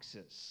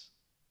taxes."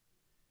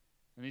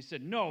 And he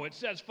said, "No, it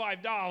says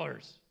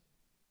 $5.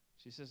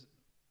 She says,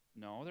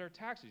 "No, there are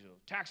taxes." He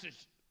goes,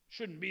 "Taxes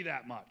shouldn't be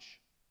that much."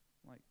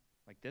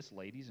 Like this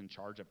lady's in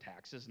charge of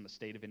taxes in the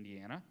state of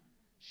Indiana?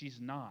 She's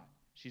not.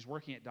 She's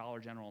working at Dollar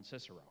General in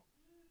Cicero.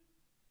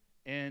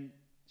 And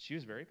she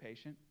was very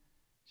patient.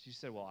 She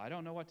said, "Well, I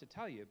don't know what to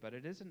tell you, but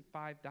it isn't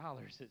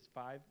 $5. It's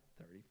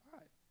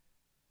 $5.35.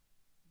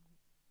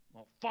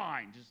 "Well,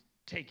 fine, just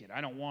take it. I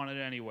don't want it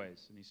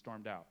anyways." And he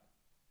stormed out.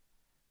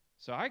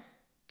 So I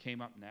came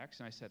up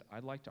next, and I said,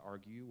 "I'd like to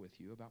argue with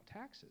you about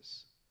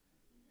taxes."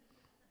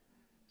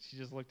 She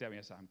just looked at me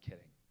and said, "I'm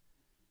kidding."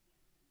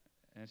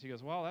 And she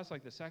goes, "Well, that's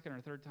like the second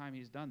or third time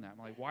he's done that." I'm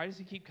like, "Why does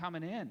he keep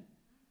coming in?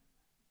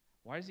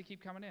 Why does he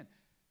keep coming in?"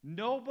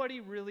 Nobody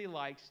really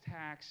likes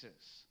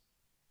taxes.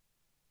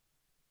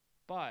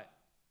 But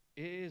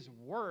it is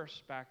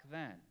worse back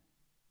then.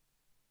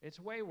 It's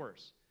way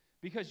worse.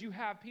 Because you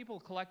have people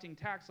collecting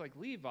tax like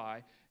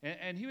Levi,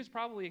 and he was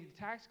probably a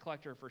tax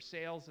collector for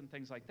sales and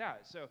things like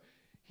that. So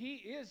he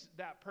is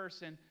that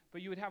person,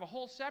 but you would have a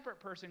whole separate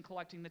person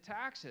collecting the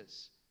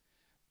taxes.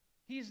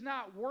 He's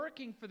not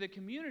working for the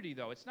community,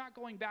 though. It's not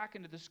going back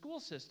into the school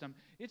system.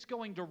 It's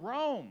going to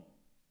Rome.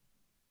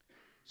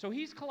 So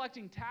he's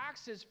collecting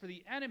taxes for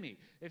the enemy.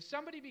 If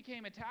somebody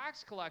became a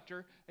tax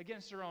collector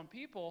against their own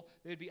people,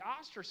 they'd be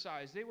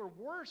ostracized. They were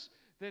worse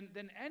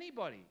than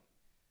anybody.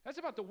 That's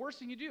about the worst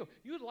thing you do.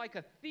 You would like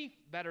a thief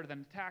better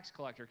than a tax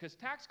collector, because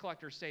tax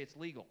collectors say it's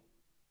legal.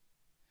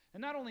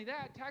 And not only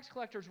that, tax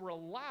collectors were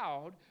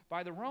allowed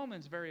by the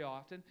Romans very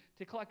often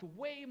to collect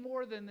way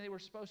more than they were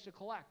supposed to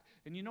collect.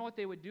 And you know what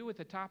they would do with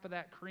the top of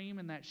that cream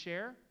and that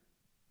share?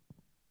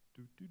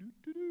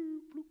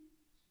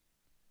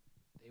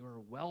 They were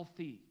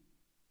wealthy.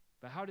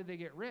 But how did they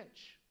get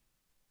rich?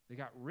 They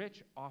got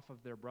rich off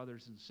of their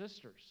brothers and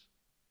sisters.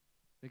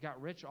 They got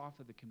rich off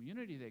of the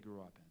community they grew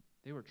up in.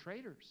 They were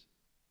traders.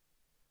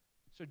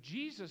 So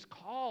Jesus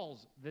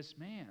calls this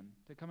man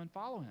to come and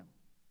follow him.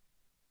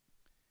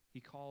 He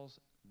calls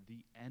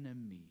the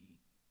enemy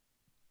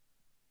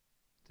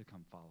to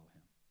come follow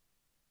him.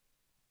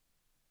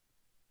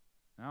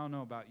 Now, I don't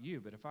know about you,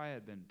 but if I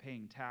had been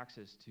paying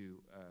taxes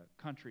to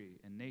a country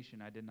and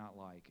nation I did not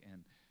like,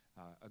 and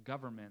a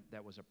government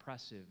that was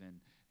oppressive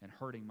and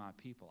hurting my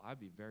people, I'd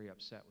be very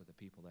upset with the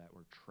people that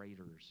were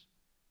traitors.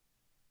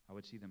 I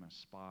would see them as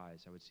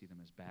spies. I would see them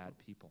as bad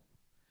people.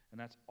 And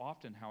that's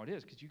often how it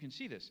is, because you can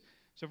see this.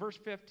 So verse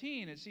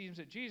 15, it seems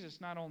that Jesus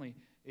not only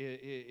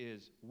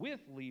is with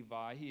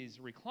Levi, he is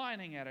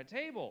reclining at a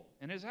table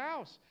in his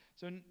house.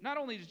 So not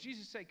only does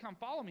Jesus say, "Come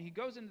follow me," he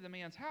goes into the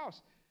man's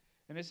house.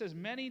 And it says,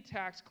 many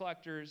tax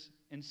collectors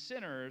and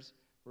sinners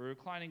were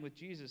reclining with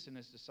Jesus and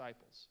his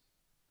disciples.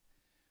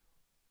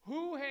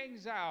 Who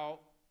hangs out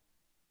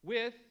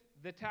with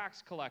the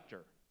tax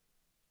collector?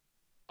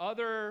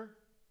 Other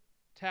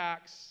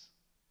tax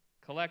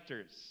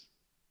collectors.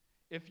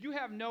 If you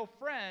have no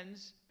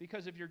friends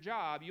because of your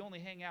job, you only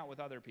hang out with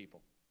other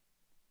people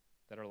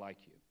that are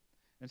like you.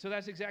 And so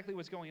that's exactly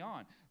what's going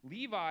on.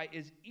 Levi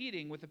is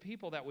eating with the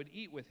people that would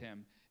eat with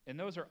him, and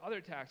those are other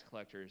tax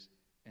collectors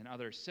and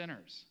other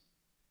sinners.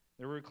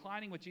 They were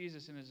reclining with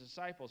Jesus and his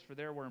disciples, for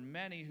there were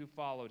many who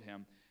followed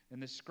him.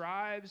 And the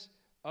scribes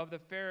of the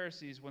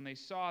Pharisees, when they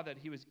saw that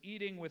he was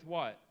eating with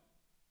what?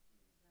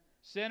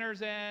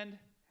 Sinners and...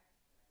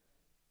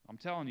 I'm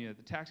telling you,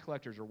 the tax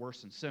collectors are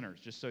worse than sinners,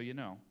 just so you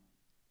know.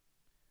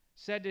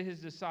 Said to his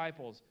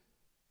disciples,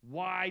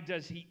 "Why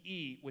does he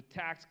eat with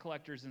tax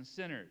collectors and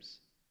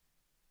sinners?"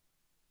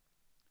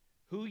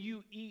 Who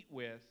you eat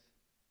with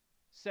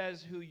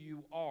says who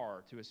you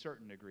are to a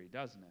certain degree,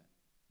 doesn't it?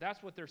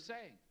 That's what they're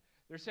saying.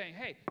 They're saying,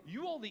 hey,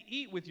 you only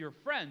eat with your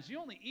friends. You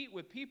only eat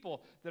with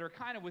people that are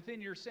kind of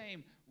within your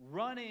same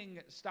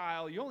running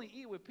style. You only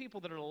eat with people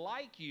that are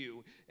like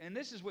you. And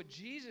this is what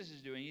Jesus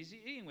is doing. He's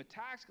eating with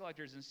tax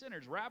collectors and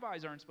sinners.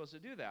 Rabbis aren't supposed to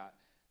do that.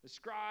 The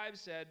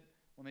scribes said,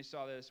 when they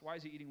saw this, "Why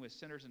is he eating with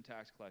sinners and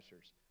tax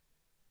collectors?"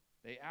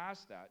 They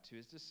asked that to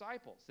his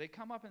disciples. They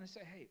come up and they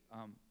say, "Hey,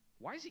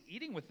 why is he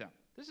eating with them?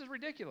 This is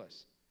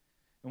ridiculous."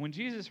 And when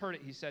Jesus heard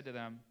it, he said to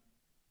them,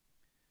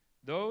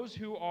 "Those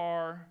who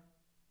are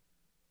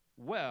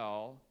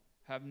well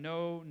have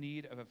no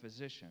need of a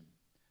physician,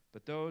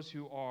 but those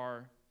who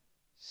are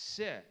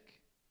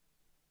sick.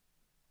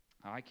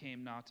 I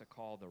came not to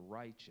call the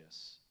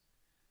righteous,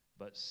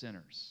 but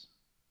sinners."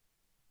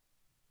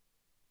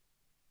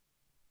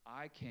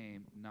 I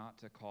came not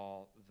to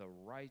call the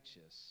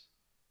righteous,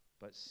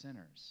 but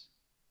sinners.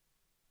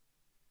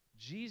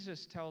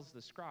 Jesus tells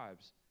the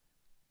scribes,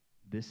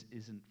 this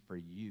isn't for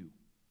you.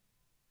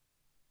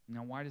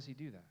 Now, why does he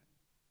do that?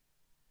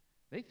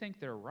 They think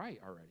they're right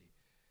already.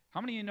 How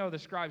many of you know the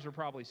scribes were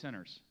probably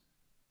sinners?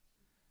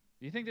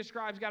 Do you think the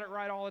scribes got it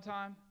right all the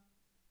time?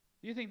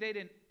 Do you think they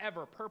didn't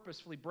ever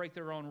purposefully break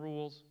their own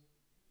rules?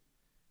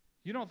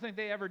 You don't think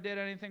they ever did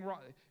anything wrong?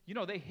 You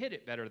know, they hid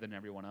it better than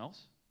everyone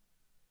else.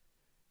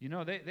 You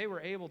know, they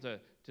were able to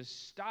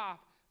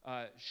stop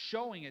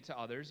showing it to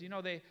others. You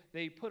know,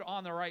 they put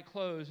on the right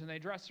clothes and they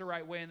dressed the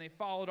right way and they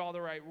followed all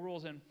the right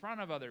rules in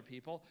front of other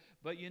people.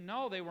 But you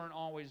know they weren't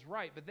always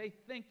right, but they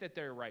think that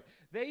they're right.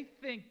 They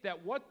think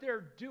that what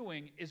they're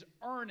doing is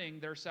earning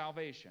their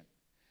salvation.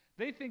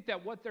 They think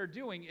that what they're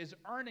doing is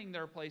earning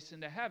their place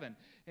into heaven.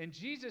 And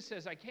Jesus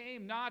says, I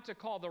came not to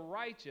call the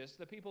righteous,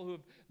 the people who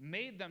have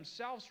made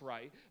themselves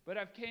right, but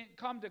I've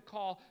come to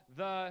call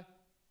the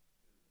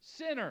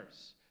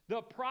sinners,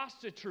 the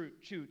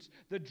prostitutes,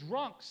 the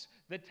drunks,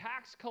 the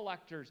tax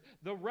collectors,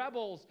 the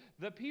rebels,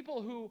 the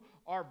people who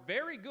are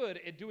very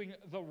good at doing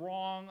the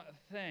wrong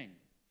thing.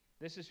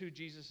 This is who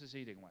Jesus is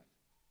eating with.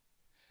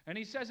 And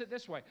he says it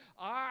this way,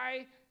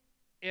 I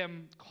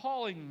am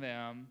calling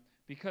them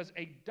because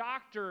a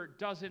doctor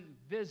doesn't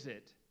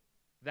visit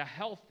the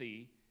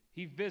healthy,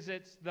 he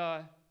visits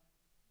the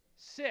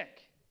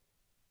sick.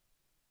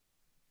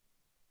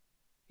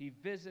 He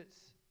visits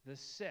the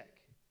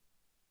sick.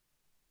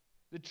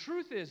 The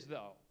truth is,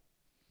 though,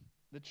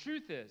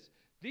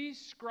 these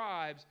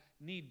scribes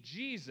need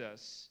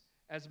Jesus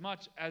as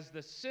much as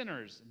the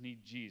sinners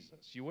need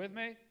Jesus. You with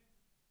me?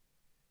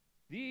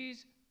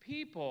 These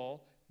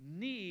people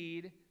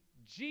need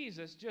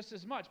Jesus just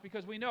as much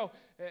because we know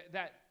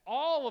that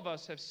all of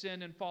us have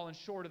sinned and fallen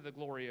short of the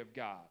glory of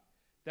God.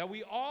 That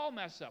we all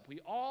mess up.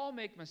 We all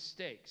make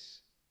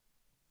mistakes.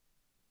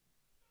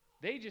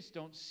 They just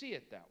don't see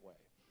it that way.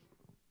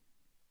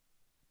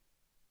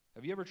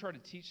 Have you ever tried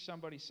to teach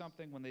somebody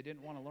something when they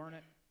didn't want to learn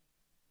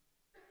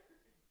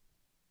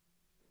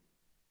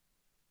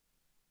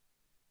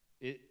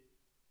it?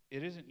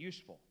 It isn't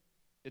useful.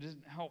 It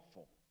isn't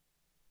helpful.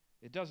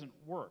 It doesn't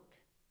work.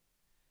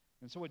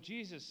 And so what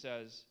Jesus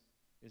says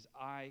is,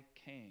 I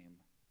came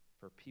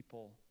for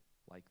people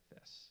like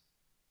this.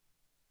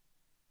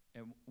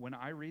 And when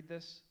I read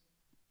this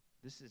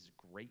is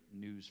great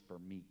news for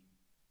me.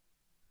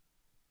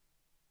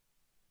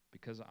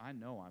 Because I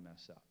know I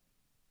mess up.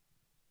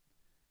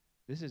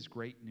 This is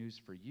great news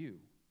for you,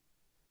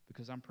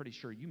 because I'm pretty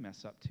sure you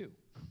mess up too.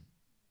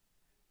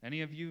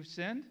 Any of you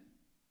sinned?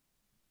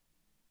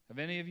 Have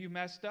any of you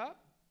messed up?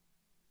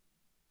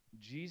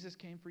 Jesus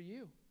came for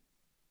you.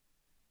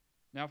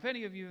 Now, if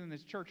any of you in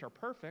this church are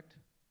perfect,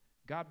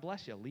 God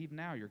bless you. Leave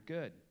now. You're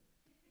good.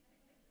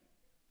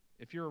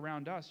 If you're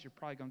around us, you're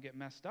probably going to get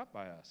messed up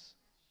by us.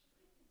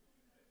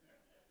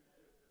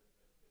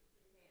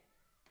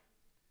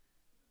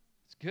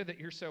 It's good that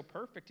you're so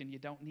perfect and you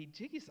don't need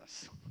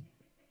Jesus.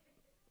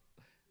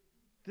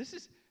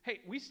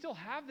 We still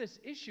have this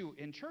issue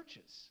in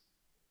churches.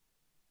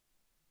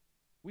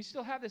 We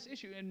still have this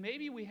issue, and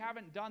maybe we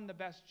haven't done the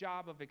best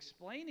job of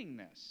explaining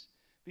this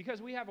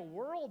because we have a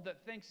world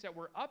that thinks that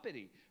we're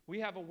uppity. We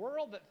have a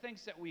world that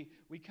thinks that we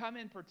come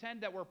in,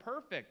 pretend that we're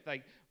perfect.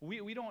 Like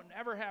we don't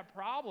ever have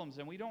problems,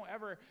 and we don't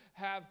ever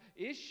have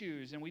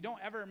issues, and we don't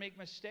ever make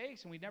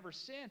mistakes, and we never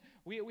sin.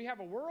 We have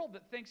a world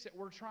that thinks that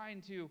we're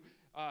trying to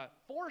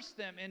force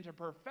them into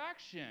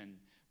perfection,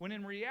 when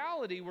in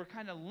reality, we're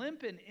kind of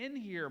limping in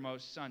here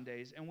most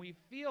Sundays, and we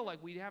feel like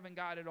we haven't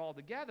got it all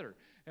together.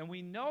 And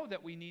we know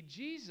that we need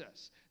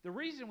Jesus. The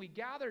reason we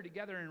gather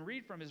together and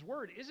read from His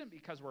Word isn't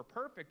because we're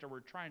perfect or we're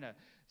trying to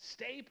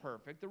stay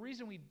perfect. The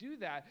reason we do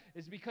that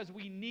is because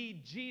we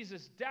need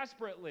Jesus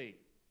desperately.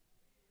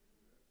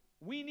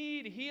 We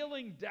need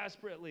healing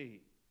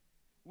desperately.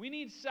 We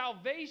need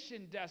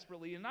salvation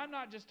desperately. And I'm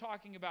not just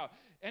talking about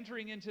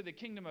entering into the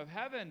kingdom of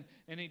heaven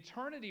in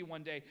eternity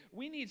one day.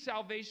 We need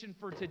salvation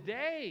for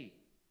today.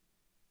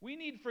 We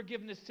need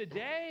forgiveness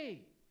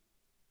today.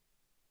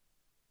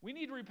 We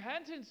need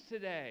repentance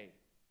today.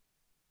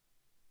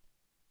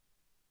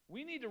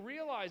 We need to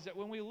realize that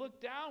when we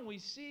look down, we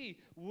see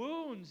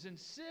wounds and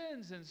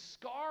sins and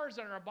scars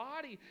on our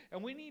body,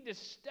 and we need to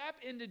step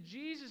into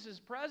Jesus'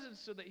 presence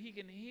so that He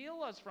can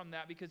heal us from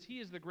that, because He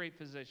is the great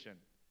physician.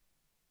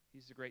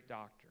 He's the great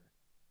doctor.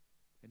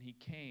 And He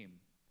came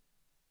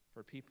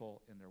for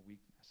people in their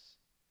weakness.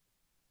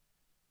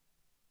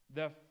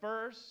 The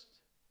first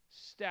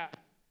step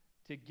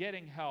to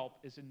getting help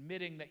is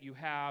admitting that you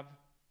have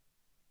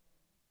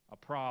a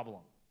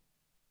problem.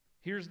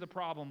 Here's the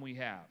problem we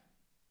have.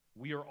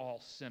 We are all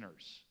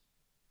sinners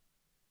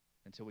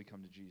until we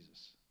come to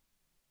Jesus.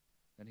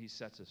 And He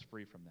sets us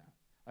free from that.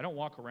 I don't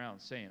walk around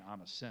saying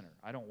I'm a sinner.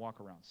 I don't walk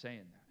around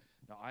saying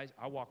that. No,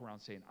 I walk around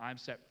saying I'm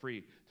set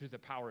free through the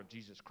power of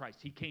Jesus Christ.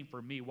 He came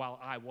for me while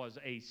I was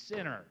a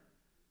sinner.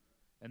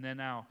 And then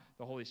now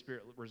the Holy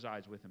Spirit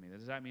resides within me.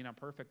 Does that mean I'm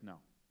perfect? No.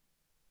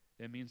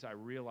 It means I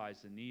realize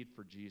the need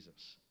for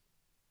Jesus.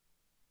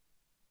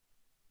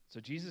 So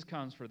Jesus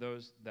comes for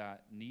those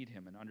that need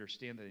Him and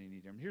understand that they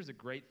need Him. Here's the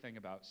great thing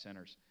about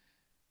sinners.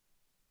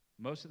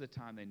 Most of the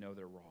time they know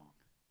they're wrong.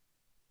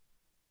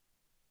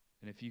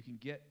 And if you can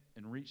get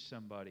and reach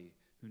somebody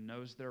who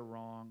knows they're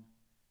wrong,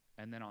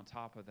 and then on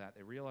top of that,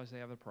 they realize they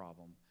have a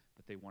problem,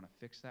 but they want to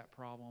fix that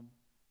problem,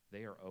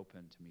 they are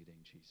open to meeting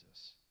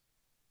Jesus.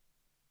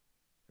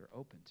 They're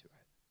open to it.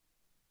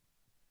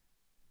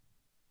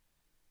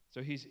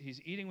 So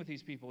he's eating with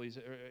these people.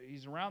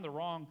 He's around the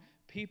wrong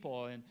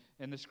people,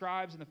 and the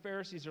scribes and the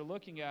Pharisees are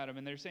looking at him,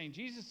 and they're saying,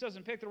 Jesus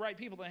doesn't pick the right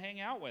people to hang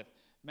out with.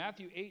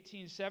 Matthew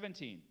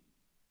 18:17.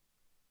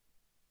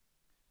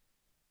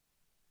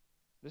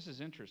 This is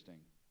interesting,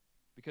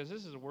 because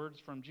this is words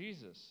from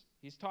Jesus.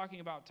 He's talking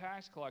about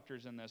tax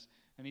collectors in this,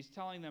 and he's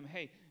telling them,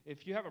 hey,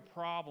 if you have a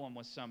problem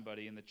with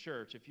somebody in the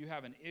church, if you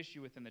have an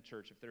issue within the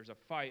church, if there's a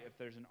fight, if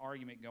there's an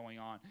argument going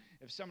on,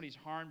 if somebody's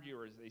harmed you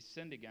or they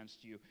sinned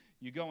against you,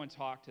 you go and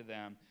talk to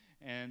them.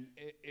 And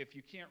if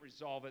you can't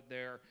resolve it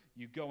there,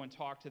 you go and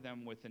talk to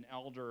them with an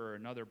elder or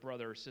another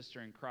brother or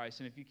sister in Christ.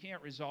 And if you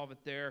can't resolve it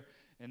there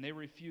and they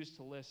refuse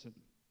to listen,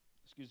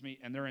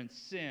 and they're in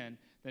sin,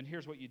 then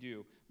here's what you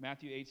do.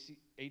 Matthew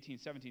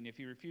 18:17, if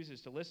he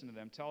refuses to listen to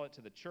them, tell it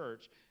to the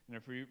church. And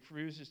if he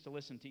refuses to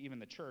listen to even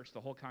the church, the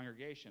whole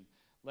congregation,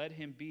 let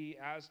him be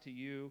as to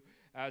you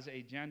as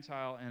a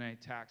Gentile and a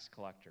tax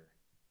collector.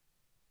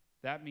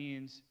 That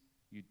means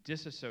you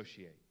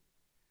disassociate.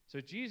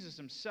 So Jesus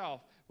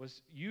himself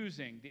was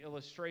using the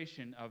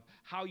illustration of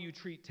how you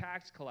treat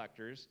tax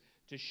collectors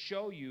to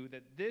show you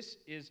that this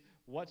is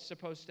what's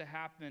supposed to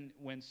happen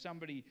when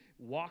somebody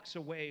walks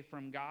away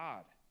from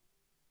God.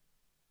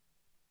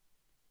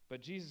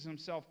 But Jesus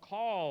himself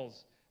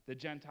calls the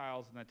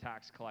Gentiles and the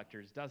tax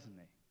collectors, doesn't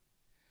he?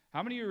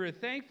 How many of you are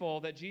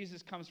thankful that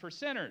Jesus comes for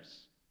sinners?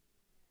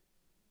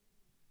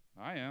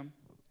 I am.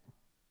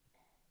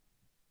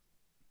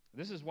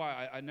 This is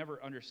why I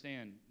never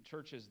understand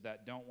churches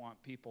that don't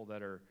want people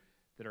that are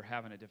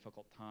having a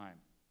difficult time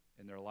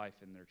in their life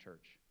in their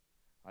church.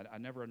 I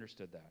never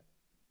understood that.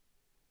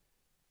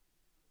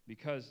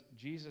 Because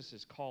Jesus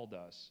has called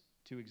us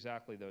to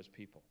exactly those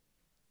people.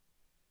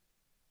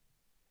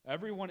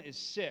 Everyone is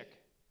sick,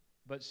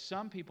 but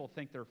some people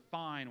think they're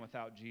fine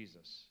without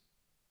Jesus.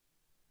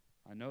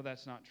 I know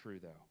that's not true,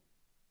 though.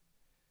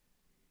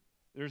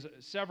 There's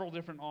several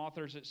different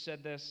authors that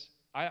said this.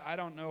 I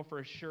don't know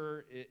for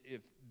sure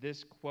if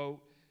this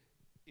quote,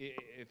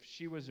 if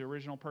she was the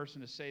original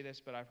person to say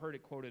this, but I've heard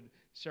it quoted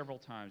several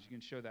times. You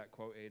can show that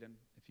quote, Aiden,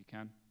 if you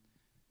can.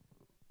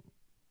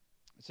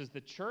 It says,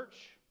 the church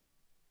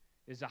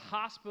is a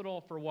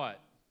hospital for what?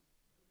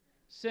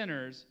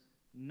 Sinners,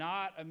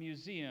 not a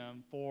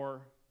museum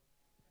for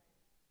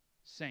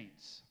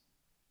saints.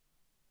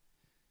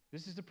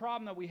 This is the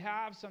problem that we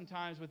have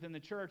sometimes within the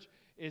church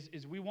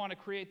is we want to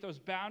create those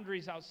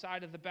boundaries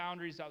outside of the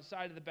boundaries,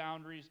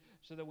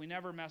 so that we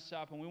never mess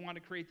up. And we want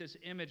to create this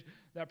image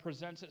that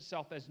presents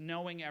itself as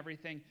knowing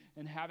everything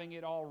and having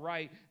it all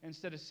right,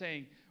 instead of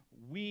saying,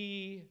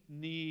 we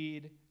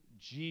need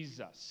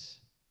Jesus.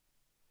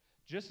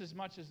 Just as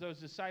much as those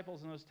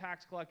disciples and those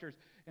tax collectors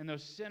and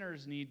those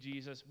sinners need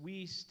Jesus,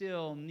 we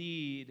still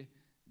need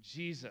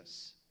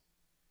Jesus.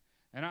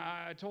 And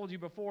I told you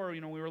before, we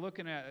were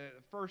looking at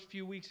the first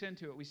few weeks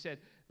into it, we said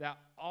that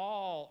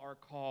all are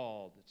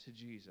called to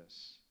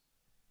Jesus.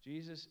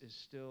 Jesus is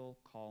still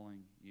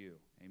calling you.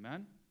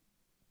 Amen?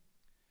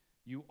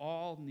 You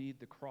all need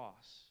the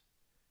cross.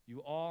 You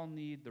all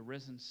need the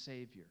risen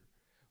Savior.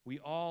 We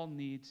all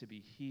need to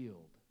be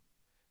healed.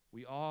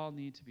 We all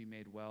need to be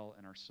made well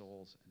in our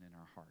souls and in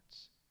our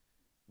hearts.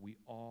 We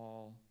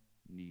all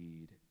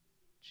need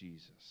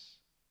Jesus.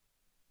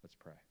 Let's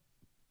pray.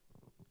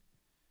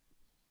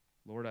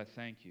 Lord, I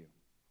thank you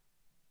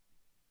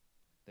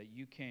that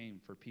you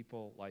came for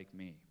people like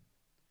me,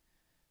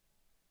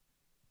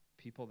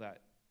 people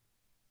that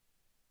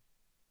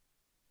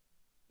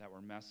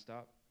were messed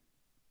up,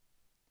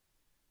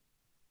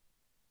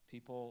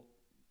 people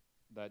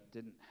that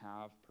didn't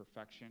have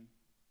perfection,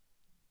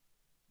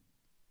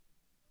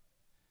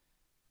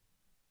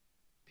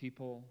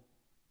 people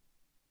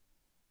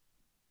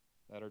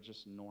that are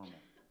just normal.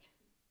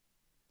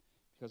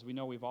 Because we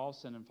know we've all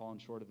sinned and fallen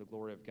short of the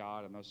glory of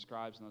God, and those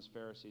scribes and those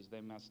Pharisees,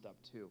 they messed up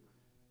too.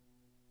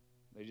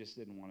 They just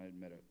didn't want to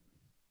admit it.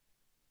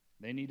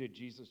 They needed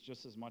Jesus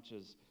just as much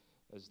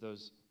as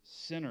those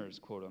sinners,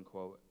 quote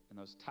unquote, and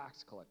those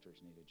tax collectors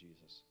needed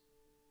Jesus.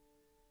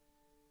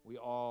 We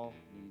all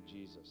need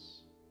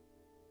Jesus.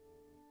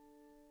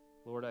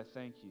 Lord, I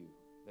thank you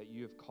that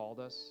you have called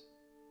us,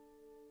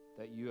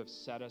 that you have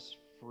set us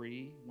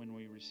free when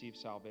we receive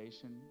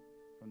salvation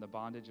from the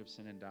bondage of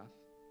sin and death.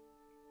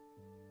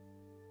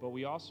 But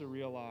we also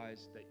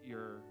realize that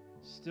you're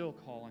still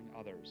calling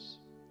others.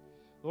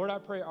 Lord, I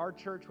pray our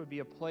church would be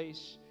a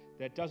place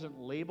that doesn't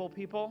label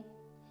people.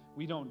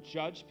 We don't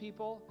judge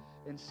people.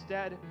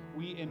 Instead,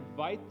 we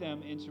invite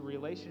them into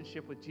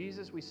relationship with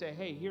Jesus. We say,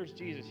 hey, here's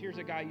Jesus. Here's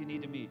a guy you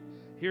need to meet.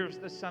 Here's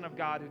the Son of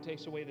God who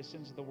takes away the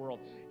sins of the world.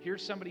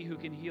 Here's somebody who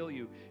can heal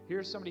you.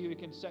 Here's somebody who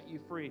can set you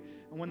free.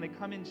 And when they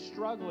come in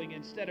struggling,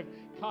 instead of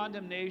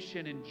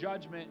condemnation and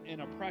judgment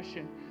and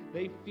oppression,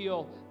 they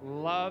feel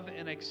love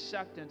and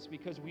acceptance,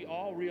 because we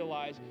all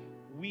realize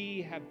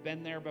we have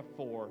been there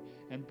before,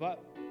 and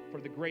but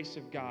for the grace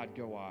of God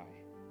go I.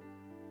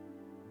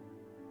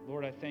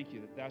 Lord, I thank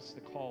you that that's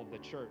the call of the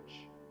church,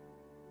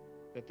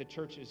 that the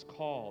church is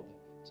called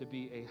to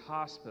be a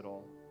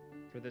hospital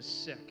for the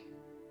sick,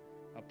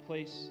 a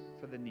place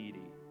for the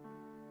needy.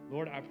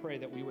 Lord, I pray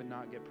that we would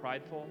not get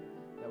prideful,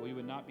 that we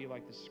would not be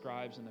like the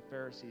scribes and the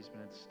Pharisees,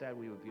 but instead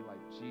we would be like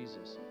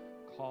Jesus,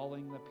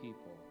 calling the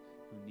people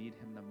who need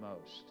him the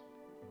most,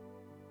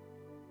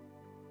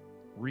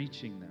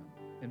 reaching them,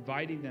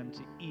 inviting them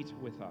to eat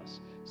with us,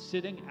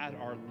 sitting at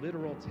our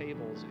literal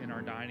tables in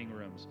our dining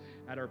rooms,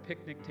 at our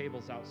picnic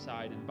tables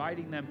outside,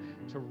 inviting them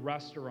to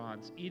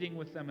restaurants, eating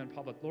with them in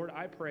public. Lord,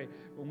 I pray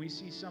when we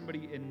see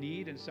somebody in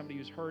need and somebody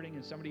who's hurting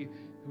and somebody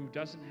who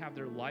doesn't have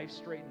their life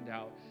straightened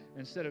out,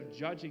 instead of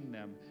judging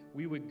them,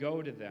 we would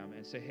go to them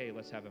and say, hey,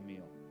 let's have a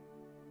meal.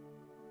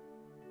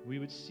 We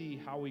would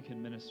see how we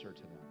can minister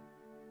to them.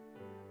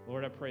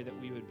 Lord, I pray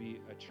that we would be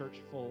a church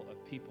full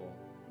of people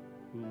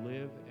who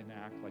live and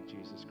act like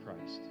Jesus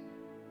Christ,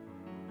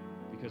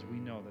 because we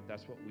know that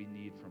that's what we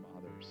need from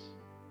others.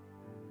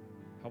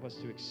 Help us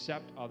to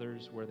accept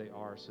others where they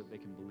are so that they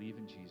can believe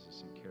in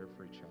Jesus and care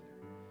for each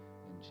other.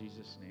 In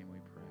Jesus' name we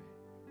pray.